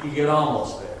 Yep. He could get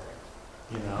almost there.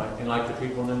 You know, and like the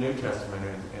people in the New Testament,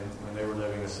 and when they were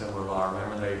living a similar law,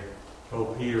 remember they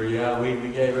told Peter, we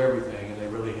gave everything, and they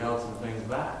really held some things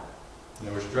back. And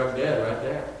they were struck dead right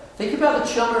there. Think about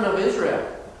the children of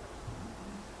Israel.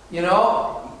 You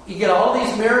know, you get all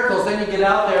these miracles, then you get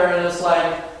out there and it's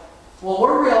like, well,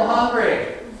 we're real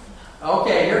hungry.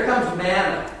 Okay, here comes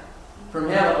manna from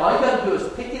heaven. All you got to do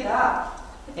is pick it up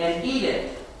and eat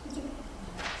it.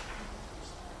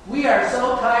 We are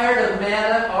so tired of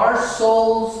manna. Our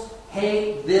souls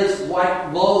hate this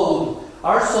white load.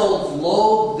 Our souls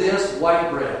loathe this white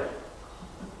bread.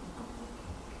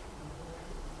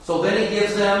 So then he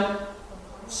gives them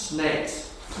snakes.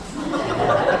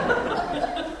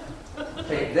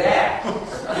 Take that.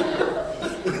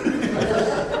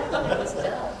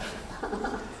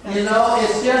 You know,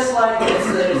 it's just like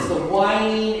it's the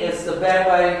whining, it's the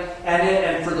backbiting,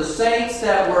 and for the saints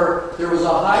there was a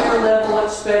higher level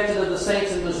expected of the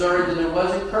saints in Missouri than there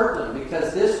was in Kirtland,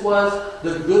 because this was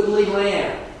the goodly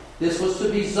land. This was to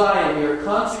be Zion. We are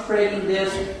consecrating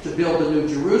this to build the new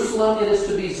Jerusalem. It is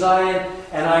to be Zion,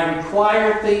 and I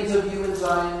require things of you in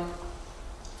Zion.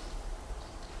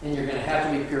 And you're going to have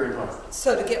to be pure in heart.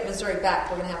 So to get Missouri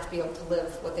back, we're going to have to be able to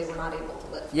live what they were not able to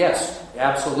live. Yes,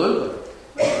 absolutely.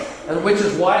 And which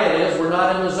is why it is we're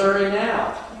not in Missouri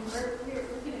now. We're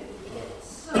going to get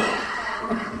so far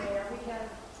there. We have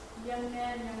young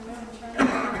men, young women trying to do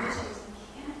issues and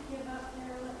can't give up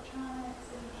their electronics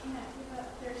and can't give up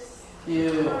their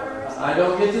cars. I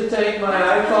don't get to take my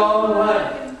iPhone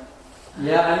away.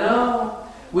 Yeah, I know.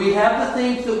 We have the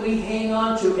things that we hang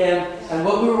on to, and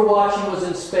what we were watching was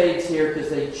in spades here, because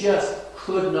they just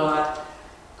could not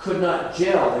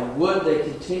gel. They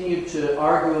continued to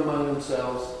argue among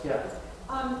themselves. Yeah.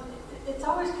 It's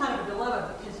always kind of a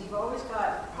dilemma, because you've always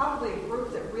got probably a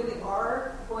group that really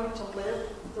are going to live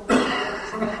the way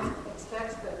that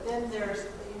expects, but then there's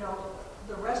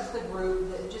the rest of the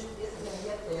group that just isn't going to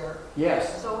get there.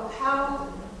 Yes. So how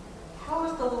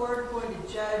is the Lord going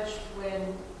to judge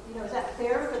when, is that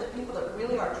fair for the people that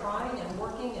really are trying and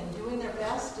working and doing their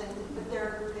best, but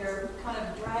they're kind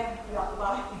of dragged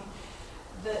by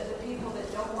the people that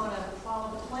don't want to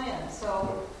follow the plan?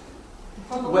 So,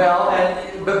 but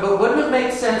wouldn't it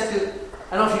make sense to?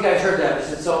 I don't know if you guys heard that.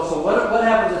 So what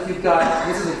happens if you've got?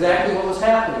 This is exactly what was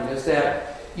happening. Is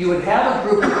that you would have a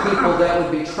group of people that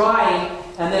would be trying,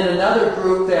 and then another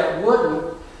group that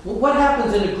wouldn't. Well, what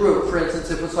happens in a group, for instance,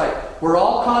 if it's like we're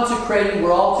all consecrating,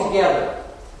 we're all together,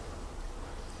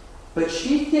 but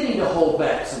she's getting to hold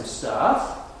back some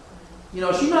stuff.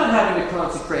 She's not having to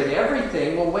consecrate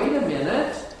everything. Well, wait a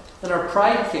minute. Then our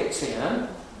pride kicks in.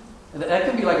 And that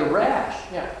can be like a rash.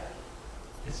 Yeah.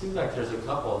 It seems like there's a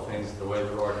couple of things the way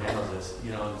the Lord handles this.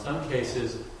 In some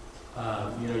cases,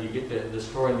 you get the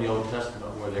story in the Old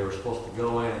Testament where they were supposed to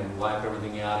go in and wipe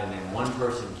everything out, and then one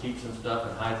person keeps some stuff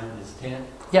and hides it in his tent.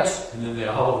 Yes. And then they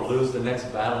all lose the next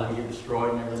battle and get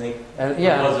destroyed and everything.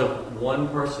 Yeah. It was one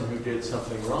person who did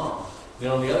something wrong.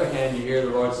 Then on the other hand, you hear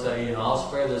the Lord say, I'll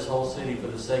spare this whole city for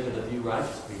the sake of the few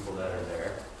righteous people that are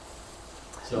there.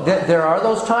 So there are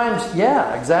those times.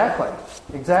 Yeah, exactly. I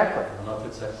don't know if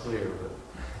it's that clear, but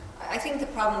I think the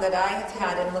problem that I have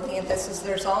had in looking at this is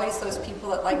there's always those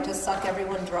people that like to suck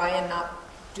everyone dry and not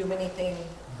do anything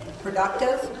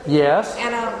productive. Yes.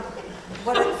 And I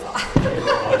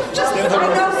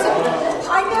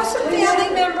know some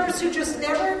family members who just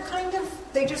never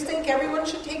they just think everyone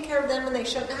should take care of them and they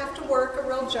shouldn't have to work a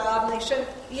real job and they shouldn't,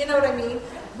 you know what I mean?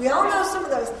 We all know some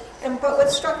of those. But what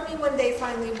struck me one day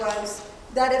finally was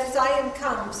that if Zion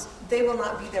comes, they will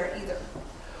not be there either.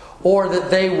 Or that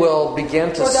they will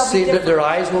begin to see that their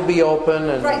eyes will be open.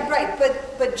 And Right.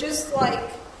 But just like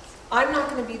I'm not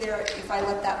going to be there if I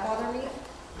let that bother me,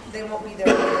 they won't be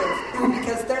there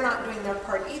because they're not doing their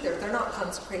part either. They're not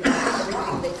consecrating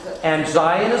everything they could. And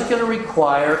Zion is going to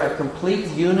require a complete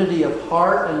unity of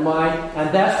heart and mind,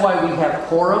 and that's why we have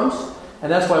quorums,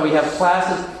 and that's why we have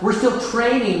classes. We're still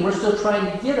training. We're still trying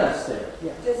to get us there.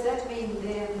 Yeah. Does that mean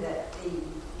then that the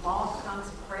law of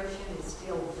consecration is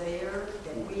still there,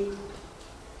 that we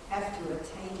have to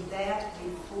attain that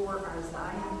before our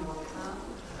Zion will come?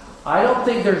 I don't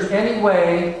think there's any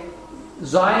way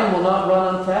Zion will not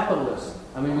run on capitalism.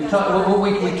 I mean, we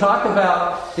talk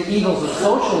about the evils of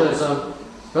socialism.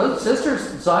 Brothers and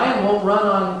sisters, Zion won't run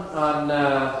on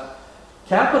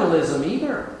capitalism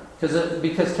either,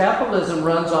 because capitalism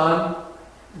runs on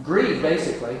greed,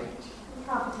 basically,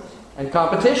 and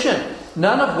competition,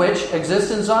 none of which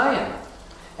exists in Zion.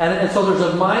 And so there's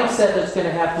a mindset that's going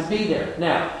to have to be there.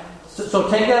 Now, so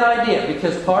take that idea,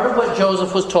 because part of what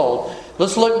Joseph was told.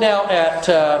 Let's look now at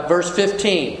verse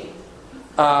 15.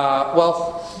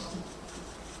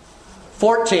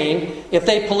 14. If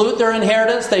they pollute their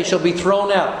inheritance, they shall be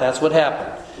thrown out. That's what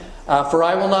happened. For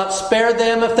I will not spare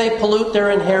them if they pollute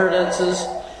their inheritances.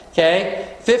 Okay.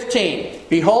 15.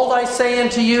 Behold, I say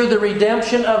unto you, the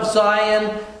redemption of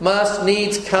Zion must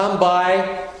needs come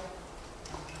by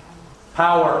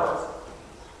power.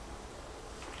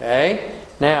 Okay.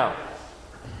 Now,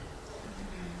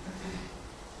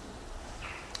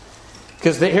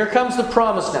 because here comes the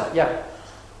promise now. Yeah.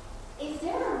 Is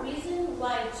there a reason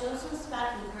why Joseph's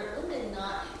back in Kirtland and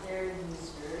not there in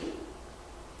Missouri?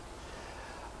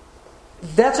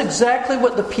 That's exactly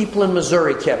what the people in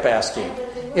Missouri kept asking.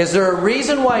 Is there a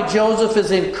reason why Joseph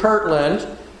is in Kirtland?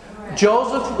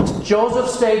 Joseph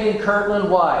stayed in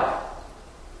Kirtland. Why?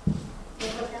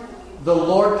 the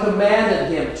Lord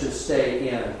commanded him to stay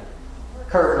in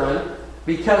Kirtland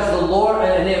because the Lord,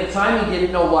 and at the time he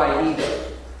didn't know why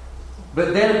either.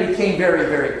 But then it became very,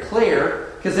 very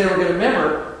clear because they were going to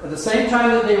remember at the same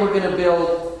time that they were going to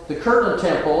build the Kirtland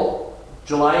Temple,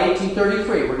 July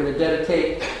 1833, we're going to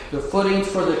dedicate the footings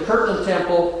for the Kirtland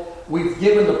Temple. We've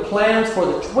given the plans for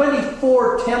the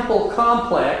 24 temple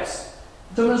complex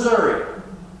to Missouri,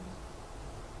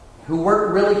 who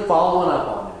weren't really following up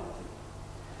on it.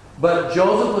 But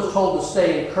Joseph was told to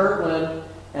stay in Kirtland,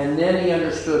 and then he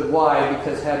understood why,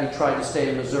 because had he tried to stay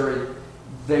in Missouri,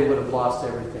 they would have lost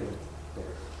everything there.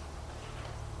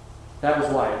 That was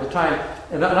why. At the time,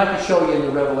 and I can show you in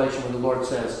the Revelation when the Lord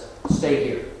says, stay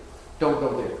here. Don't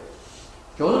go there.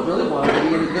 Joseph really wanted to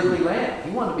be in the goodly land.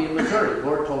 He wanted to be in Missouri. The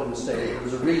Lord told him to stay there. There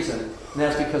was a reason, and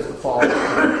that's because the fall was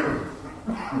coming.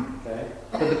 Okay?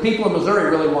 But the people of Missouri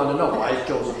really wanted to know, why is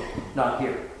Joseph not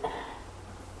here?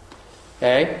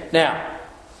 Okay? Now,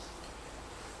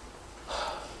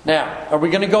 are we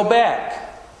going to go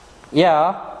back?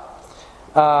 Yeah.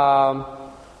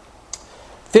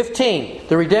 15.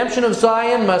 The redemption of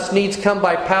Zion must needs come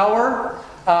by power.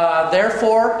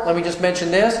 Therefore, let me just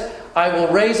mention this. I will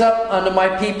raise up unto my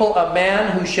people a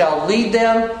man who shall lead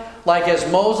them, like as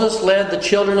Moses led the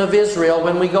children of Israel.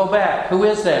 When we go back, who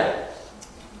is that?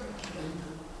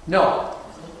 No.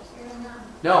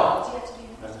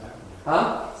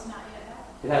 Huh?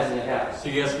 It hasn't yet happened.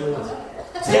 C.S. Lewis.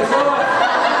 C.S. Lewis.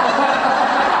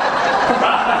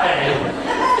 Right.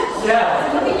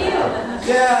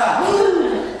 Yeah.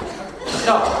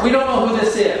 No, we don't know who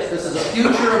this is. This is a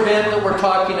future event that we're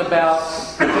talking about,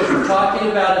 because we're talking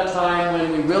about a time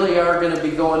when we really are going to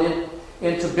be going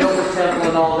in to build a temple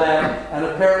and all that, and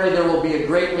apparently there will be a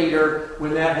great leader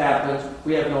when that happens.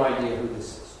 We have no idea who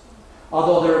this is.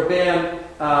 Although there have been,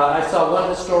 I saw one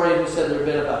historian who said there have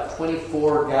been about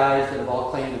 24 guys that have all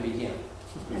claimed to be him.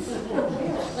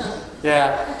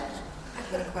 Yeah.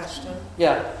 I've got a question.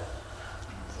 Yeah.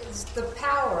 Is the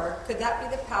power, could that be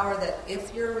the power that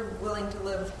if you're willing to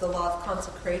live the law of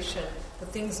consecration, the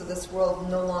things of this world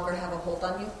no longer have a hold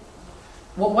on you?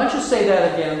 Well, why don't you say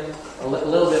that again a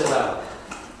little bit louder?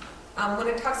 When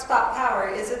it talks about power,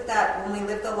 is it that when we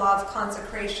live the law of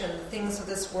consecration, things of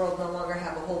this world no longer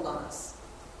have a hold on us?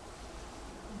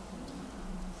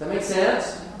 Does that make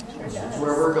sense? That's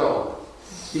where we're going.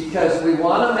 Because we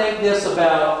want to make this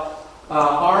about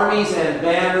armies and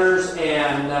banners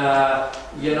and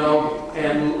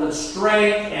and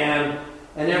strength and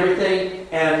everything.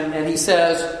 And he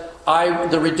says,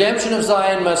 the redemption of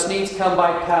Zion must needs come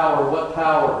by power. What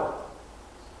power?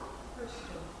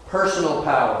 Personal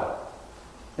power.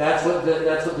 That's what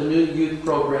the new youth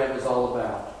program is all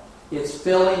about. It's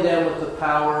filling them with the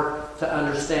power to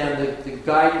understand the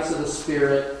guidance of the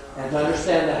Spirit and to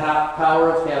understand the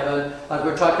power of heaven, like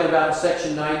we're talking about in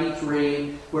section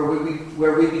 93,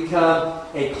 where we become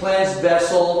a cleansed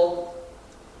vessel,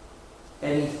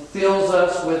 and He fills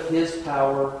us with His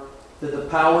power. That the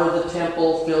power of the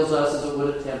temple fills us as it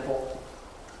would a temple,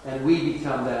 and we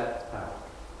become that power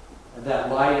and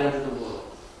that light unto the world.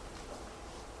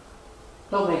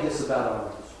 Don't make this about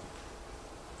ours.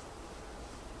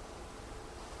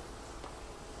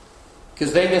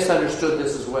 Because they misunderstood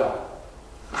this as well.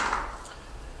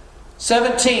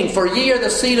 17, for ye are the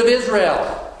seed of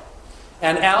Israel,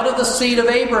 and out of the seed of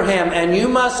Abraham, and you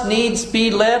must needs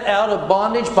be led out of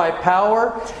bondage by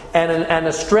power and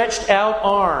a stretched out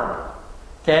arm.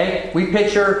 Okay? We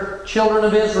picture children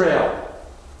of Israel.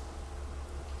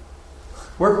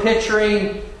 We're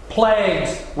picturing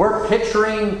plagues. We're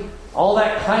picturing all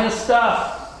that kind of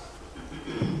stuff.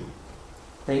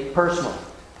 Think personal.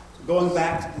 Going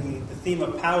back to the theme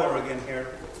of power again here,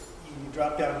 you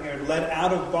drop down here, led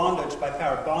out of bondage by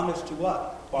power. Bondage to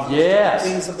what? Bondage to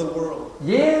the things of the world.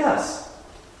 Yes.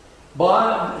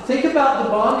 Think about the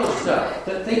bondage stuff.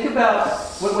 Think about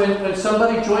when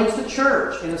somebody joins the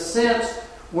church. In a sense,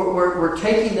 we're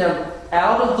taking them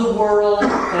out of the world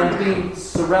and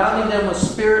surrounding them with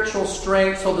spiritual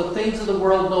strength so the things of the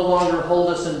world no longer hold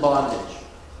us in bondage.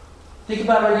 Think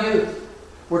about our youth.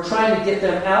 We're trying to get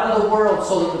them out of the world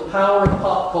so that the power of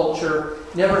pop culture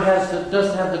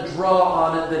doesn't have the draw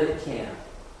on it that it can.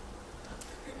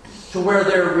 To where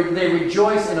they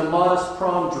rejoice in a modest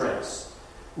prom dress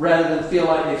rather than feel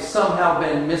like they've somehow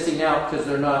been missing out because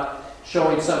they're not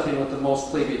showing something with the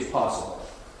most cleavage possible.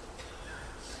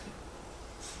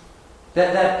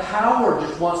 That power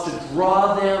just wants to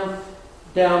draw them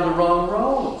down the wrong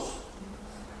roads.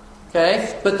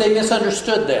 Okay? But they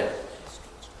misunderstood that.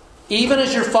 Even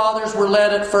as your fathers were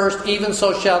led at first, even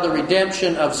so shall the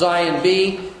redemption of Zion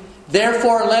be.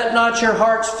 Therefore let not your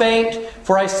hearts faint,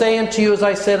 for I say unto you, as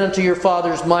I said unto your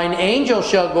fathers, mine angel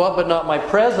shall go up, but not my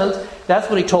presence. That's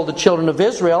what he told the children of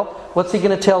Israel. What's he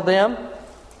going to tell them?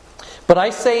 But I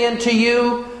say unto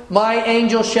you, my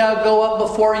angel shall go up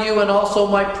before you, and also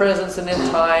my presence, and in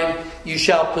time you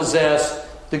shall possess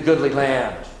the goodly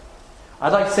land.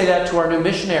 I'd like to say that to our new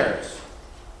missionaries.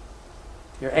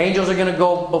 Your angels are going to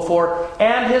go before,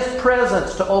 and His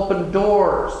presence to open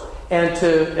doors and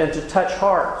to touch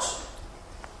hearts.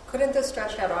 Couldn't the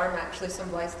stretched out arm actually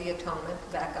symbolize the atonement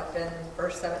back up in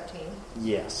verse 17?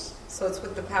 Yes. So it's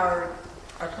with the power,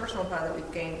 our personal power that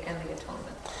we've gained, and the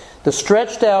atonement. The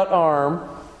stretched out arm,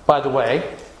 by the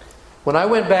way, when I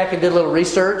went back and did a little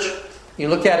research, you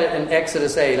look at it in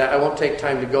Exodus 8, I won't take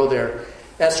time to go there.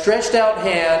 That stretched out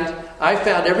hand, I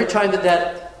found every time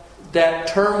that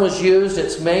term was used,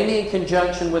 it's mainly in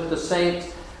conjunction with the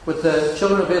saints, with the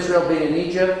children of Israel being in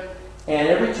Egypt. And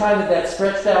every time that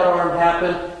stretched out arm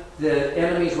happened, the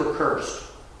enemies were cursed.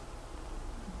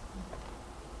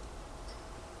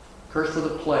 Cursed with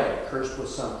a plague, cursed with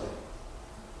something.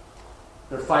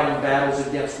 They're fighting battles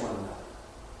against one another.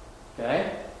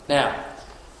 Okay? Now,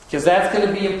 because that's going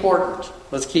to be important.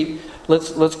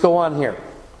 Let's go on here.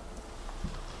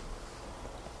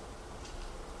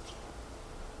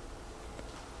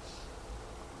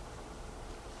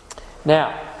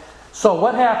 Now, so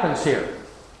what happens here?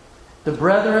 The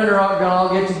brethren are all going to all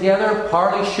get together.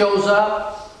 Parley shows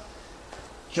up.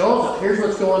 Joseph, here's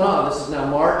what's going on. This is now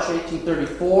March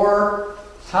 1834.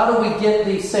 How do we get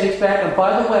these saints back? And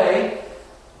by the way,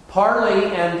 Parley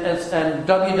and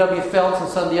W.W. Phelps and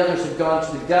some of the others had gone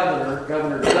to the governor,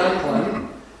 Governor Dunklin.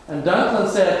 And Dunklin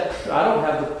said, I don't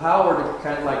have the power to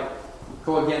kind of like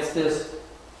go against this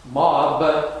mob.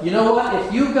 But you know what?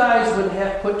 If you guys would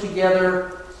have put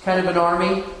together kind of an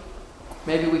army,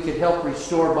 maybe we could help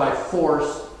restore by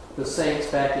force the saints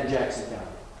back in Jackson County.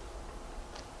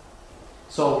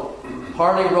 So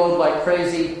Parley rode like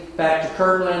crazy back to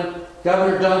Kirtland.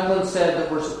 Governor Dunklin said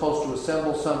that we're supposed to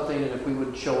assemble something, and if we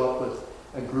would show up with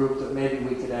a group that maybe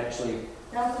we could actually...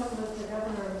 Dunklin was the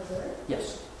governor of Missouri?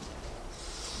 Yes.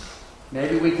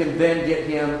 Maybe we can then get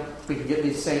him, we can get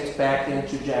these saints back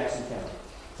into Jackson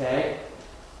County.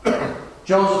 Okay?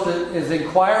 Joseph is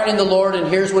inquiring in the Lord, and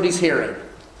here's what he's hearing.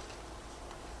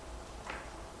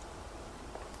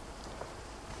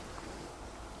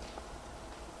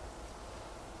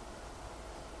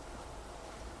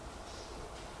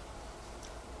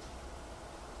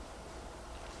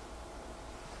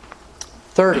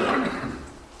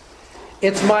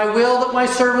 It's my will that my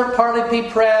servant Parley P.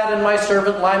 Pratt and my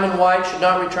servant Lyman White should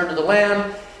not return to the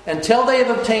land until they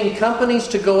have obtained companies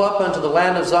to go up unto the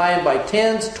land of Zion by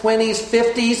 10s, 20s,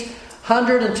 50s,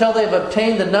 100, until they have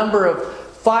obtained the number of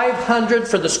 500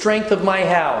 for the strength of my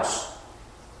house.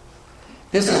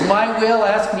 This is my will,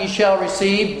 ask and ye shall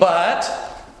receive, but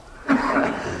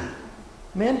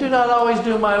men do not always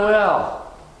do my will.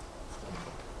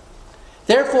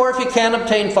 Therefore, if you can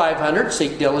obtain 500,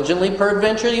 seek diligently,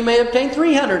 peradventure you may obtain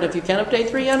 300. If you can obtain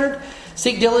 300,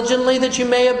 seek diligently that you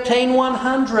may obtain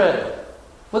 100.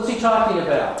 What's he talking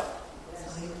about?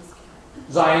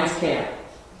 Zion's camp.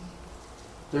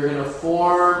 They're going to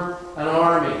form an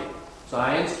army.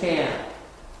 Zion's camp.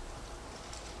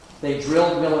 They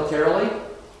drilled militarily.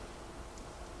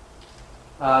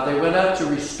 They went up to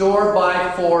restore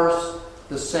by force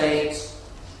the saints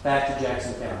back to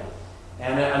Jackson County.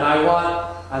 And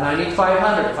I need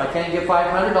 500. If I can't get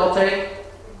 500, I'll take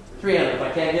 300. If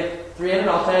I can't get 300,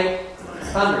 I'll take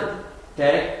 100.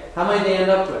 Okay? How many did they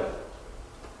end up with?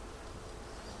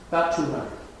 About 200.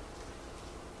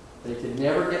 They could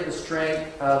never get the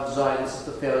strength of Zion. This is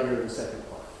the failure of the second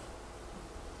part.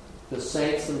 The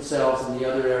saints themselves in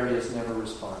the other areas never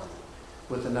responded.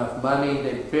 With enough money,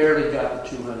 they barely got the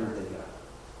 200 they got.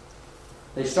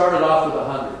 They started off with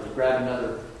 100. They grabbed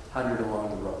another 100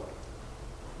 along the road.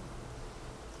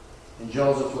 And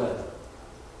Joseph led them.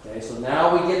 Okay, so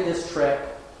now we get this trek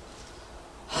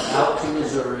out to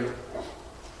Missouri.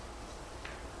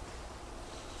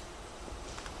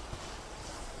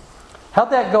 How'd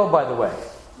that go, by the way?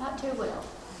 Not too well.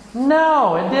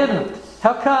 No, it didn't.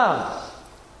 How come?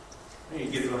 Hey, you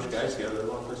get a bunch of guys together,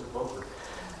 one place to poker.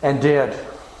 And did.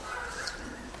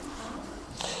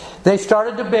 They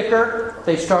started to bicker.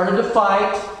 They started to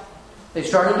fight. They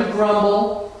started to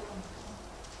grumble.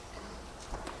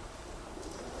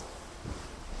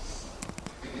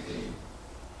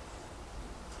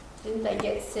 Didn't they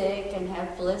get sick and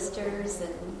have blisters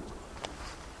and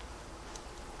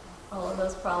all of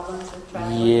those problems with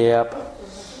traveling? Yep.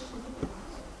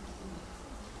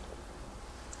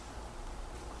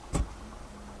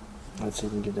 Let's see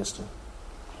if we can get this to.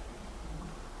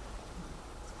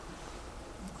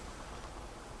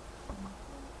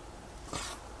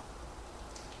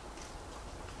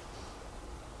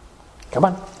 Come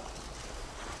on.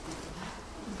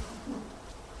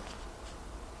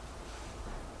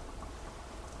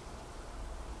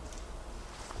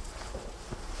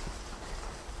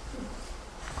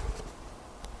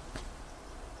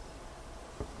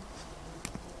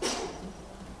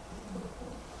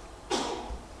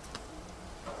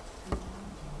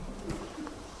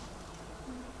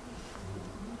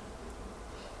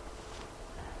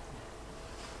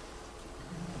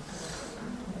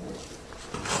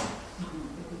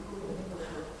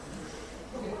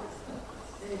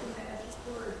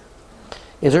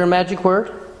 Is there a magic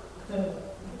word?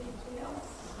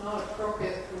 Not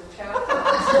appropriate for the chapel.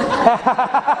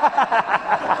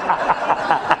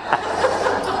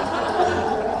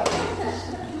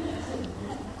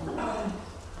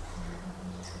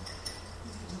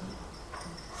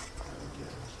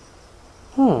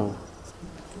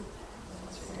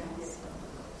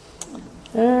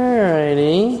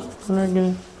 Alrighty. We're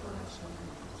gonna.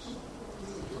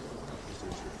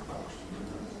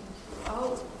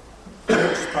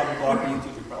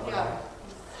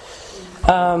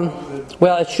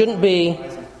 Well, it shouldn't be.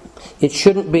 It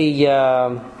shouldn't be.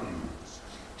 Turn off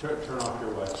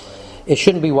your Wi-Fi. It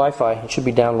shouldn't be Wi-Fi. It should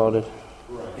be downloaded.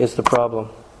 Right. Is the problem?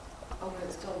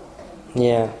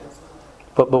 Yeah,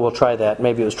 but we'll try that.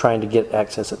 Maybe it was trying to get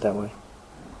access it that way.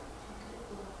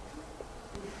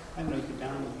 I know you can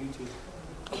download YouTube.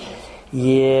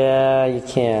 Yeah, you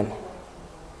can.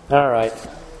 All right.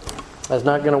 That's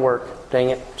not going to work.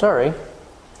 Dang it. Sorry.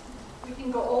 We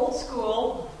can go old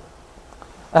school.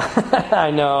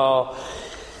 I know.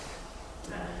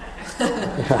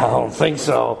 I don't think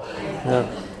so. Yeah.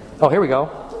 Oh, here we go.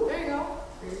 There you go.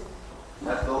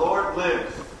 As the Lord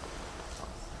lives.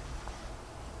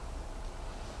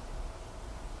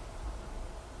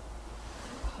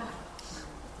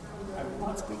 I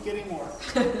must be getting more.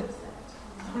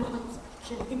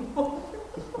 Getting more.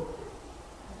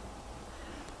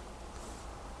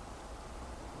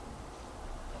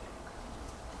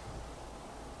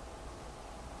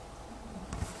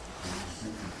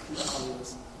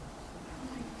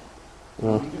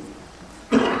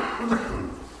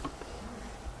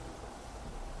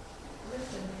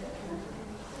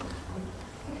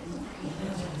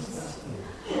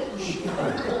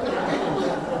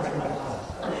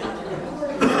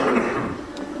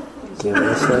 Give it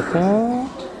a second.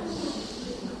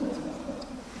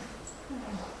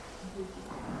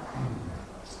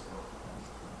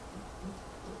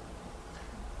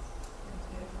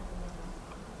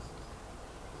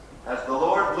 As the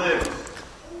Lord lives,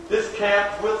 this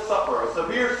camp will suffer a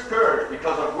severe scourge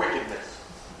because of wickedness.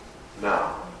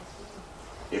 Now,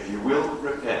 if you will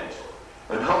repent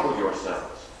and humble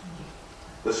yourselves,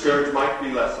 the scourge might be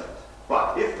lessened.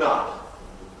 But if not,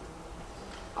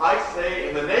 I say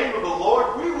in the name of the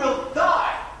Lord, we will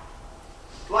die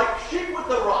like sheep with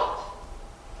the rot.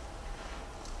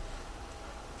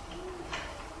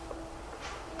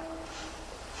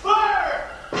 Fire!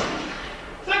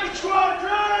 Second squad,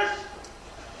 dress!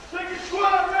 Second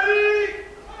squad, ready!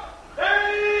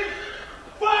 Aim!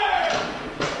 Fire!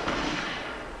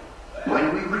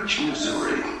 When we reached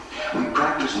Missouri, we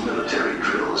practiced military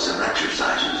drills and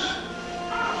exercises.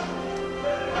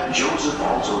 Joseph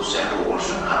also sent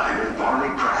Orson Hyde and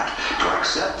Barney Pratt to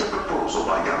accept the proposal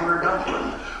by Governor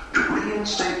Dunklin to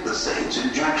reinstate the Saints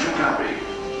in Jackson County.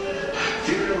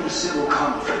 Fearing civil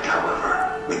conflict,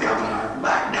 however, the governor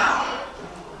backed down.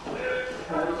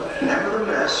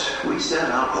 Nevertheless, we set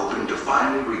out hoping to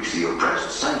finally reach the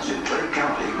oppressed Saints in Clay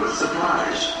County with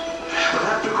supplies. But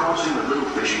after crossing the Little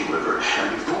Fishing River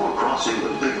and before crossing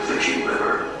the Big Fishing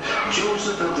River,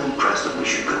 Joseph felt impressed that we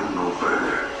should go no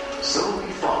further. So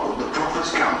we followed the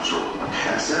prophet's counsel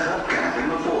and set up camp in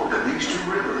the fork of these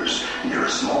two rivers near a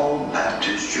small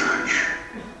Baptist church.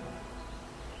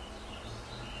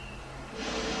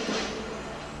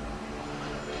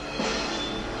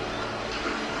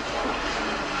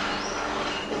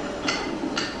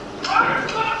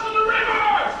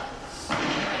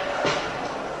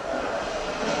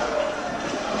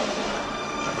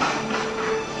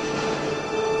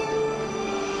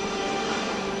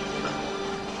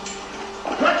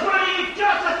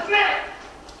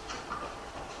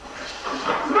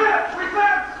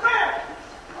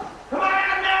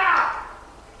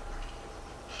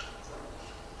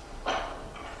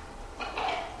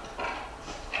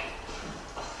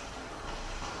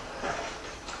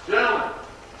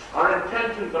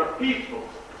 Are peaceful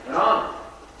and honest.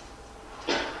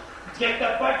 Get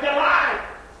the fuck alive!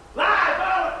 Live,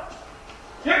 fellas!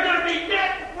 You're gonna be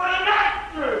dead before the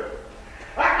night's through!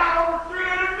 I got over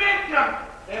 300 victims,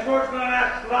 and we're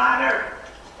gonna slaughter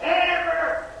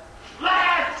every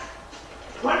last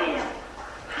 20 of them.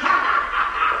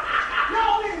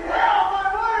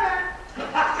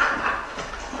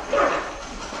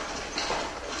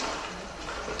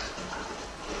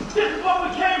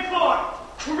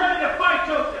 We're ready to fight,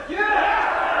 Joseph!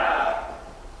 Yeah!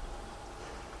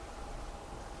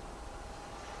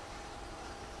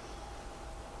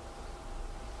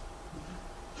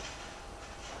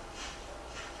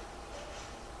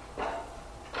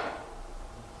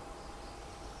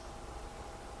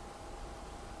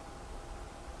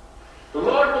 The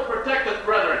Lord will protect us,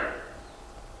 brethren.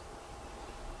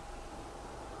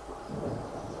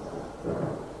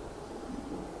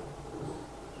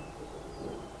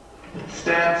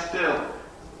 Stand still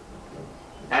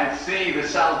and see the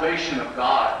salvation of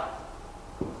God.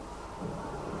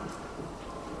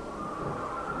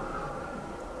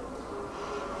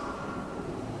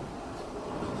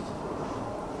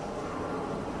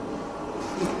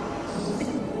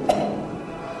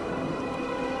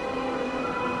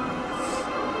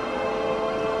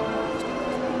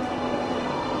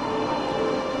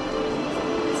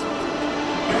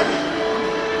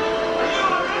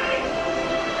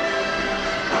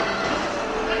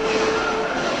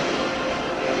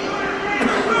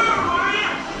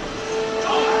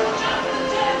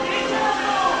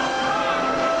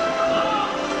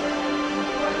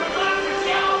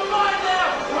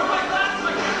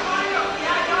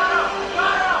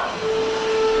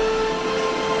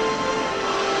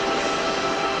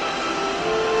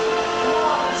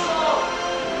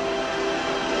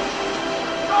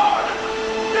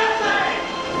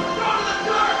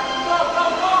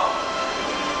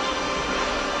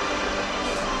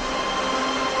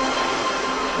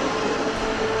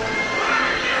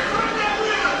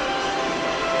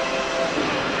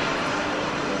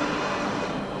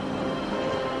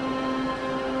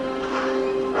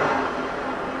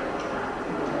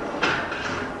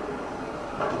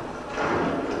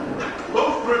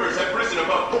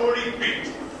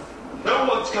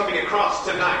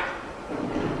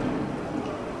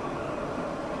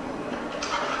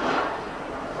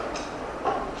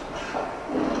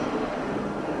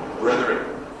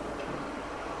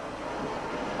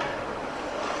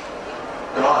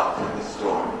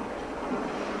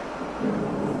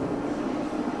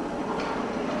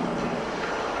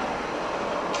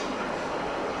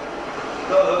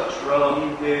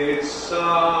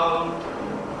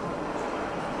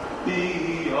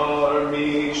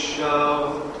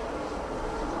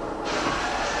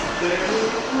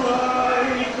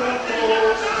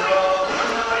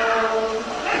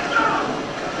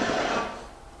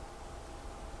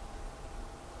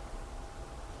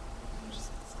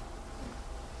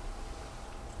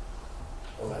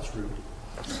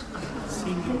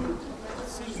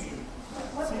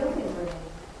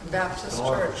 Baptist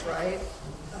Church, right?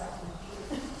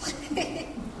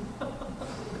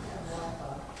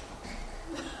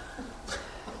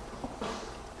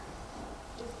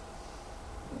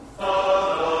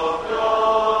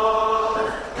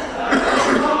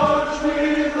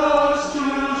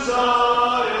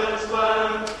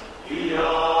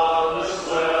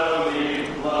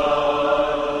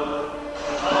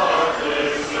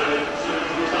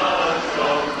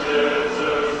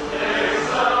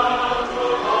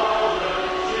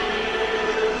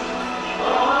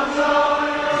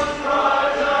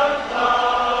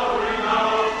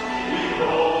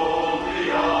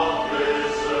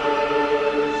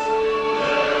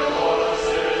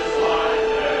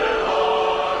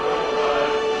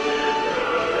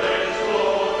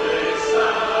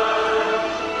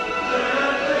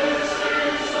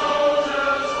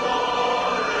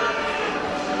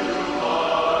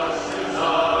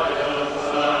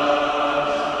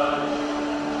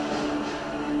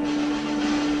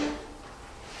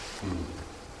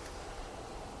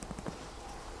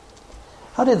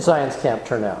 How did Zion's camp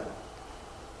turn out?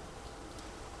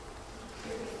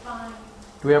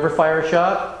 Do we ever fire a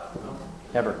shot? No.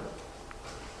 Ever.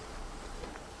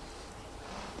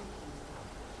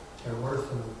 There were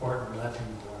some important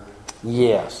lessons learned.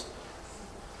 Yes.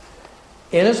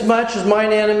 Inasmuch as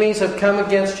mine enemies have come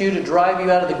against you to drive you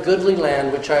out of the goodly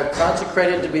land, which I have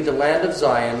consecrated to be the land of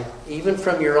Zion, even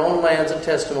from your own lands and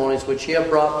testimonies, which ye have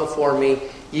brought before me,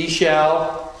 ye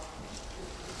shall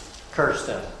curse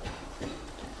them.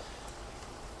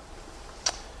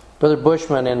 Brother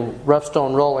Bushman in Rough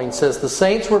Stone Rolling says, the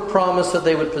saints were promised that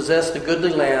they would possess the goodly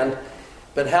land,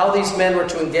 but how these men were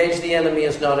to engage the enemy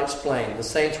is not explained. The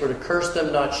saints were to curse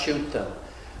them, not shoot them.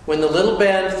 When the little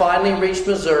band finally reached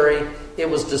Missouri, it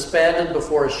was disbanded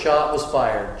before a shot was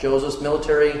fired. Joseph's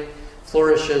military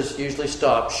flourishes usually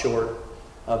stopped short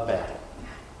of battle.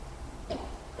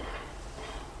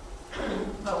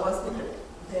 But wasn't it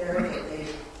there that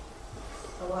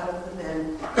a lot of the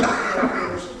men had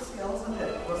leadership skills, and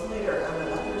it was later on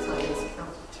another Zion's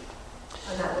account,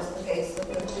 and that was the case of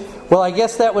the Well, I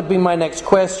guess that would be my next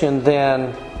question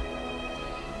then.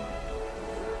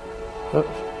 Oops.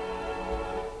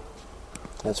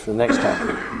 That's for the next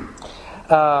time.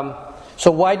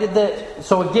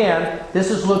 So again,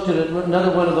 this is looked at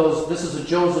another one of those, this is a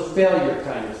Joseph failure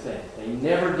kind of thing. They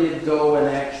never did go and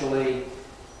actually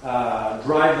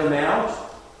drive them out.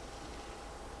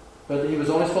 But he was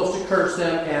only supposed to curse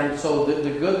them, and so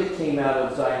the good that came out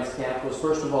of Zion's camp was,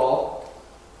 first of all,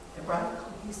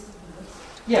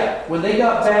 when they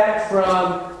got back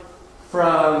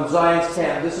from Zion's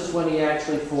camp, this is when he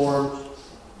actually formed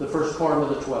the first quorum of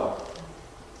the 12.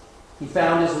 He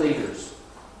found his leaders.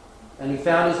 And he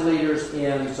found his leaders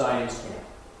in Zion's camp.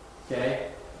 Okay?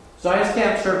 Zion's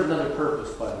camp served another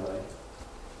purpose, by the way.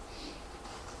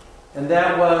 And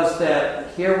that was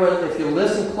that here was, if you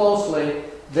listen closely,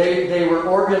 they were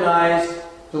organized.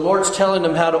 The Lord's telling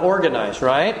them how to organize,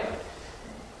 right?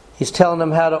 He's telling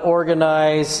them how to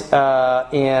organize,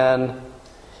 and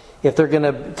if they're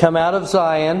going to come out of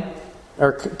Zion,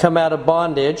 or come out of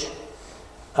bondage,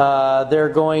 they're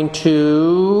going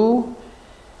to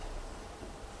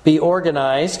be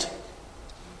organized.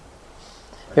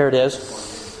 Here it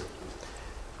is.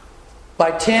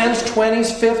 By 10s,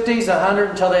 20s, 50s, 100,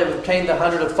 until they have obtained the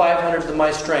 100 of 500 of my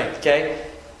strength. Okay?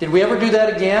 Did we ever do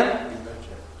that again?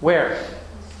 Where?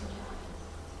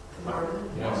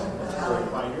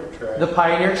 The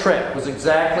Pioneer Trek was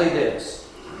exactly this.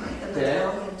 Okay?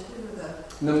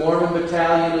 And the Mormon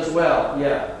Battalion as well.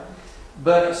 Yeah.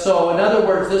 But so, in other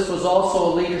words, this was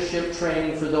also a leadership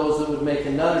training for those that would make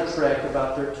another trek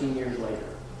about 13 years later.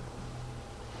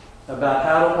 About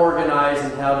how to organize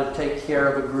and how to take care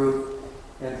of a group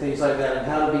and things like that, and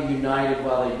how to be united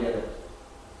while they did it.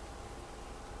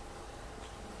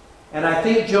 And I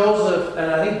think Joseph,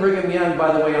 and I think Brigham Young,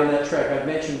 by the way, on that trek, I've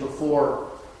mentioned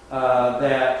before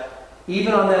that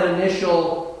even on that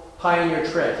initial Pioneer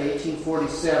Trek,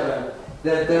 1847,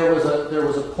 that there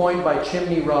was a point by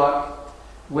Chimney Rock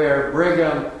where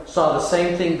Brigham saw the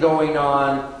same thing going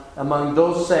on among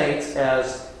those saints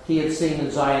as he had seen in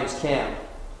Zion's camp.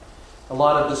 A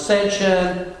lot of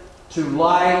dissension, too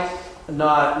light,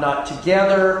 not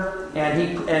together, and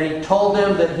he told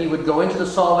them that he would go into the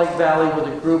Salt Lake Valley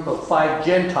with a group of 5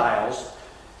 Gentiles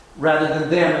rather than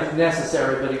them if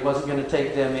necessary, but he wasn't going to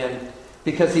take them in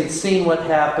because he'd seen what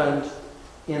happened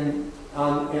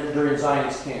during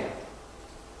Zion's camp.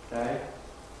 Okay?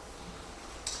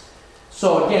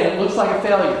 So again, it looks like a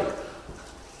failure.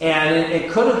 And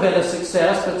it could have been a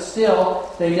success, but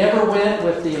still, they never went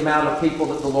with the amount of people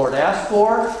that the Lord asked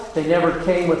for. They never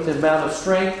came with the amount of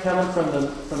strength coming from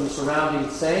the surrounding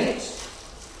saints.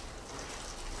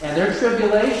 And their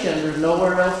tribulation, there's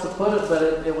nowhere else to put it,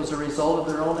 but it was a result of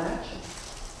their own action.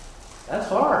 That's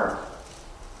hard.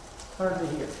 It's hard to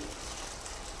hear.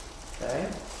 Okay?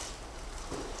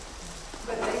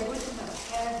 But they wouldn't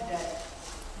have had that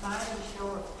mighty show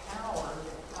of power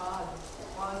that God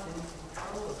was in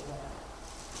control of that.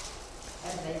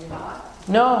 Had they not?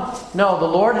 No. The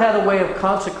Lord had a way of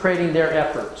consecrating their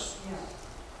efforts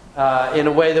in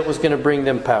a way that was going to bring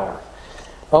them power.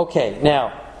 Okay,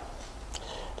 now,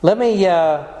 let me,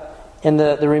 in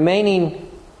the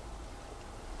remaining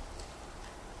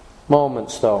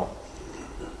moments, though,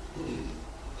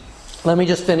 let me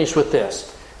just finish with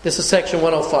this. This is section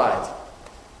 105.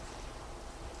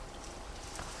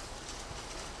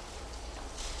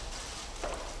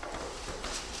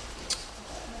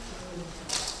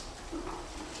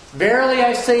 Verily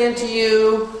I say unto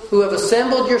you, who have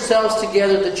assembled yourselves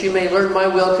together, that you may learn my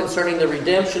will concerning the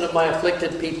redemption of my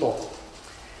afflicted people.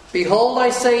 Behold, I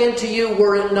say unto you,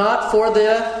 were it not for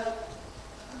the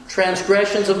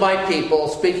transgressions of my people,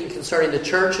 speaking concerning the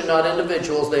church and not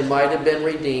individuals, they might have been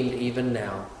redeemed even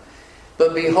now.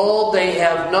 But behold, they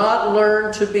have not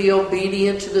learned to be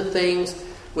obedient to the things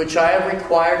which I have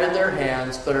required of their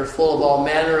hands, but are full of all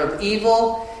manner of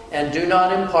evil, and do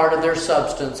not impart of their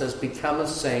substance as becometh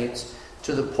saints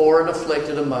to the poor and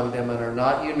afflicted among them, and are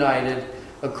not united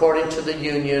according to the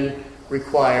union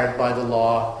required by the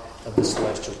law of the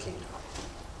celestial kingdom.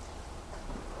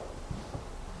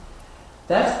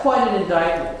 That's quite an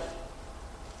indictment.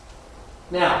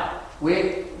 Now,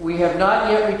 we have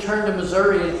not yet returned to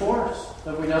Missouri in force,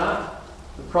 have we not?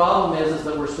 The problem is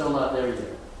that we're still not there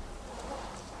yet.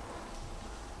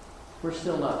 We're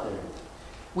still not there yet.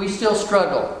 We still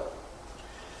struggle.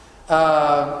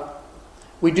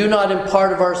 We do not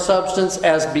impart of our substance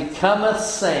as becometh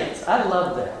saints. I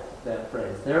love that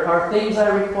phrase. There are things I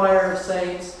require of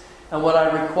saints, and what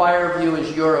I require of you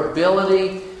is your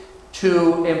ability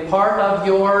to impart of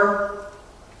your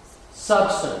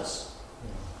substance.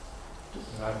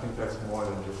 And I think that's more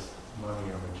than just money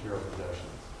or material possessions.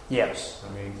 Yes.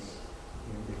 I mean,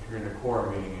 if you're in a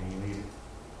quorum meeting and you need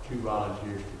 2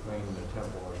 volunteers to clean the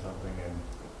temple or something, and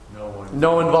no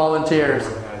one volunteers. No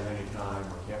one has any time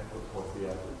or can't put forth the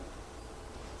effort.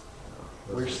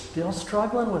 We're still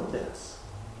struggling with this.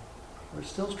 We're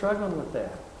still struggling with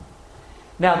that.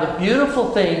 Now, the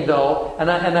beautiful thing, though, and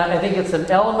I think it's an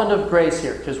element of grace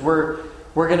here, because we're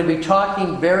going to be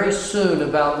talking very soon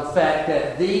about the fact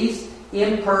that these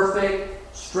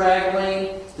imperfect,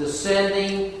 straggling,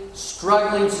 descending,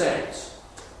 struggling saints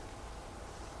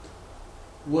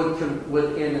would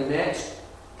in the next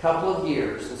couple of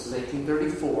years, this is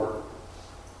 1834,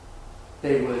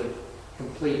 they would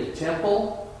complete a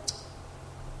temple.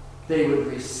 They would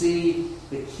receive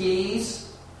the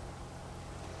keys.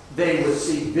 They would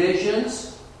see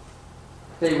visions.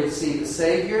 They would see the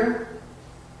Savior.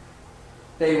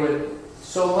 They would,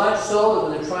 so much so that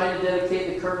when they're trying to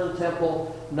dedicate the Kirtland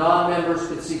Temple, non-members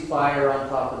could see fire on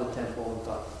top of the temple and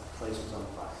top places on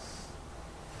fire.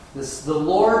 The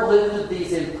Lord lifted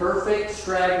these imperfect,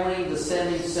 straggling,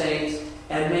 descending saints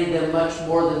and made them much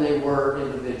more than they were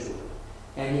individually.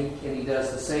 And He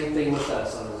does the same thing with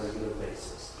us on a regular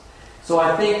basis. So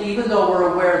I think even though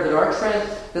we're aware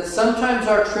that that sometimes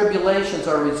our tribulations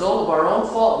are a result of our own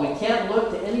fault, we can't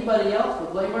look to anybody else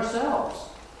but blame ourselves.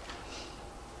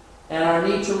 And our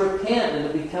need to repent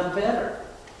and to become better.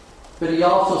 But He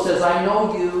also says, I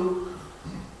know you,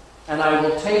 and I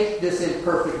will take this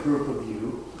imperfect group of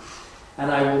you, and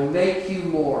I will make you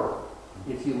more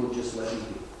if you will just let me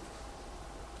be.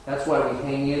 That's why we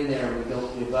hang in there and we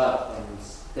don't give up and we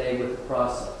stay with the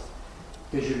process.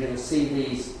 Because you're going to see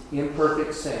these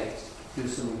imperfect saints do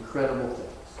some incredible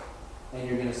things. And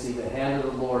you're going to see the hand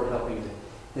of the Lord helping them.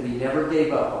 That He never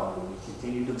gave up on them. He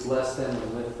continued to bless them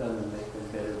and lift them and make them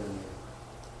better than they were.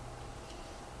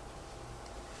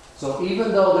 So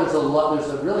even though there's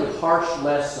a really harsh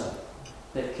lesson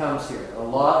that comes here, a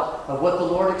lot of what the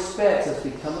Lord expects as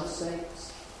becoming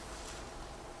saints.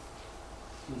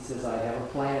 He says, I have a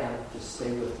plan. Just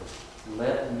stay with me.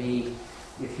 Let me,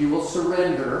 if you will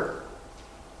surrender.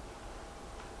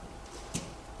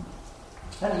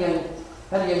 I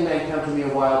had a young man come to me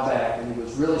a while back, and he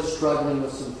was really struggling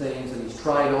with some things, and he's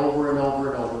tried over and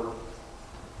over and over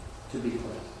to be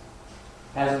clean.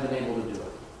 Hasn't been able to do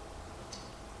it.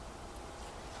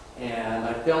 And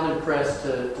I felt impressed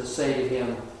to say to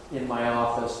him in my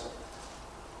office,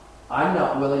 I'm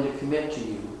not willing to commit to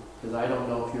you, because I don't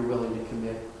know if you're willing to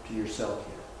commit to yourself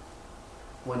yet.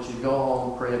 I want you to go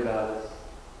home and pray about it,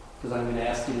 because I'm going to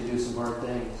ask you to do some hard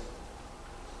things.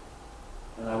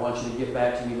 And I want you to get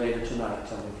back to me later tonight.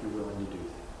 Tell me if you're willing to do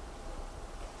that.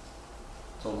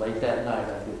 So late that night,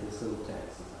 I get this little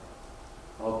text.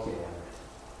 Okay, I'm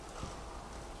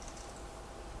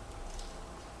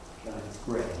ready. God,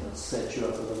 great. Let's set you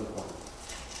up with an appointment.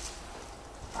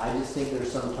 I just think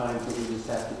there's some times that we just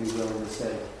have to be willing to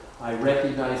say, I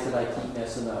recognize that I keep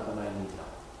messing up and I need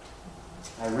help.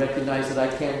 I recognize that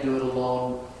I can't do it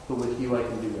alone, but with you I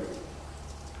can do everything.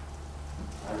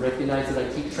 I recognize that I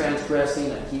keep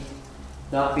transgressing, I keep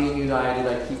not being united,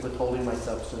 I keep withholding my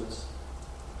substance,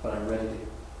 but I'm ready to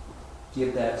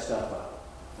give that stuff up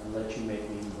and let you make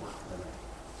me more than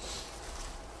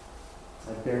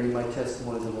I bury my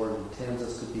testimony. The Lord intends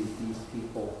us to be these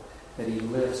people that He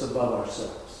lifts above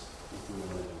ourselves if we will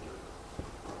let Him do it.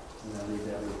 And I leave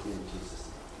that with you in Jesus'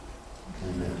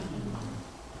 name. Amen.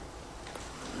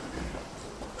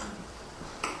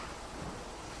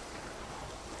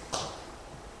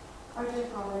 Our dear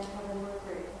Father in heaven, we're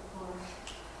grateful for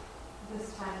this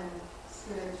time of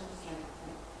spiritual strength,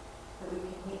 that we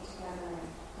can meet together and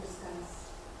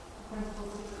discuss the principles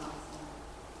of the gospel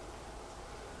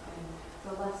and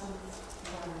the lessons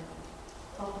learned.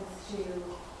 Help us to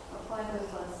apply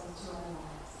those lessons to our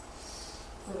lives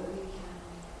so that we can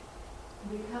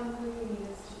become who you need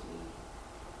us to be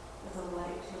as a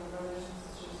light to our brothers and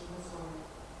sisters in this world.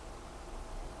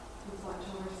 Please watch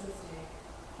over us this day.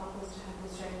 Help us to have the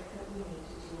strength that we need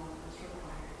to do all that is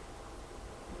required.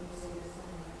 And we say this in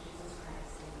the name of Jesus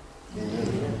Christ.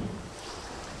 Amen.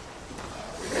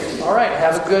 All right.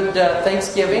 Have a good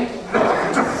Thanksgiving.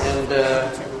 And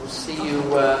see you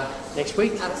next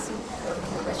week. We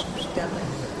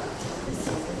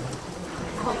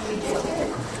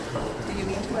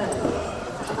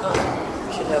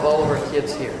should have all of our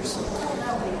kids here. So.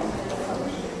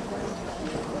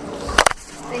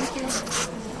 Thank you.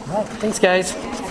 All right. Thanks, guys.